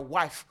treat their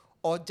wife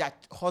or their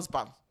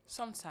husband.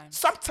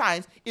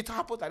 Sometimes it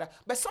happens like that.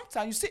 But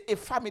sometimes you see a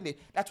family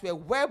that were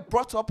well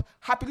brought up,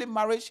 happily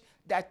married,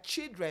 their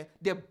children,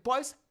 their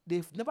boys,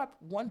 they've never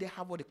one day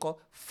have what they call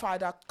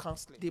father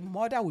counseling. The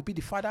mother will be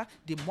the father,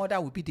 the mother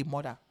will be the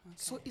mother. Okay.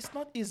 So it's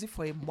not easy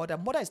for a mother.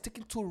 Mother is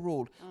taking two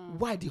roles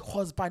while the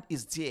husband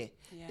is there.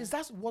 Yeah. Is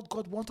that what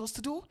God wants us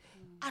to do?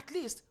 At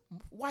least,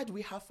 why do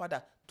we have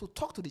father? To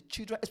talk to the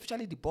children,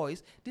 especially the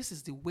boys. This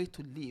is the way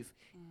to live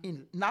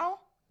in now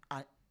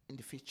and in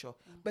the future.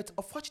 But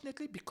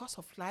unfortunately, because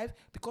of life,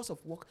 because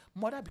of work,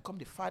 mother becomes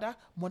the father,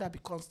 mother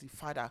becomes the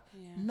father.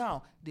 Yeah.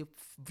 Now, the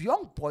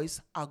young boys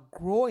are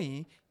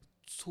growing.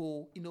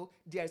 So,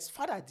 there's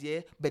father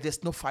there, but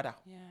there's no father.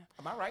 Yeah.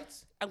 Am I right?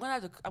 I'm gonna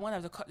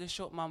have to cut this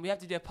short, Mom. We have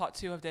to do a part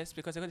 2 of this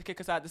because they're going to kick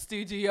us out of the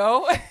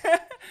studio.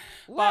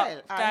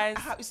 Well, guys,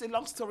 it's a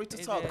long story to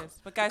talk. Is.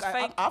 But guys,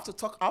 I have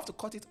to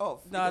cut it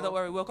off. No, don't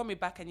worry. We're going to be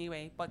back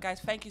anyway. But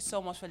guys, thank you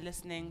so much for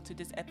listening to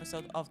this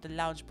episode of The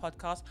Lounge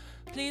Podcast.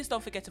 Please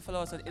don't forget to follow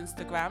us on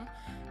Instagram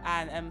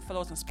and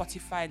follow us on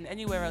Spotify and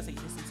anywhere else that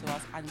you listen to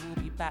us. And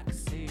we'll be back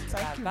soon.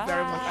 Thank you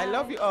very much. I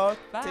love you all.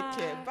 Bye. Take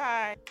care.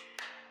 Bye.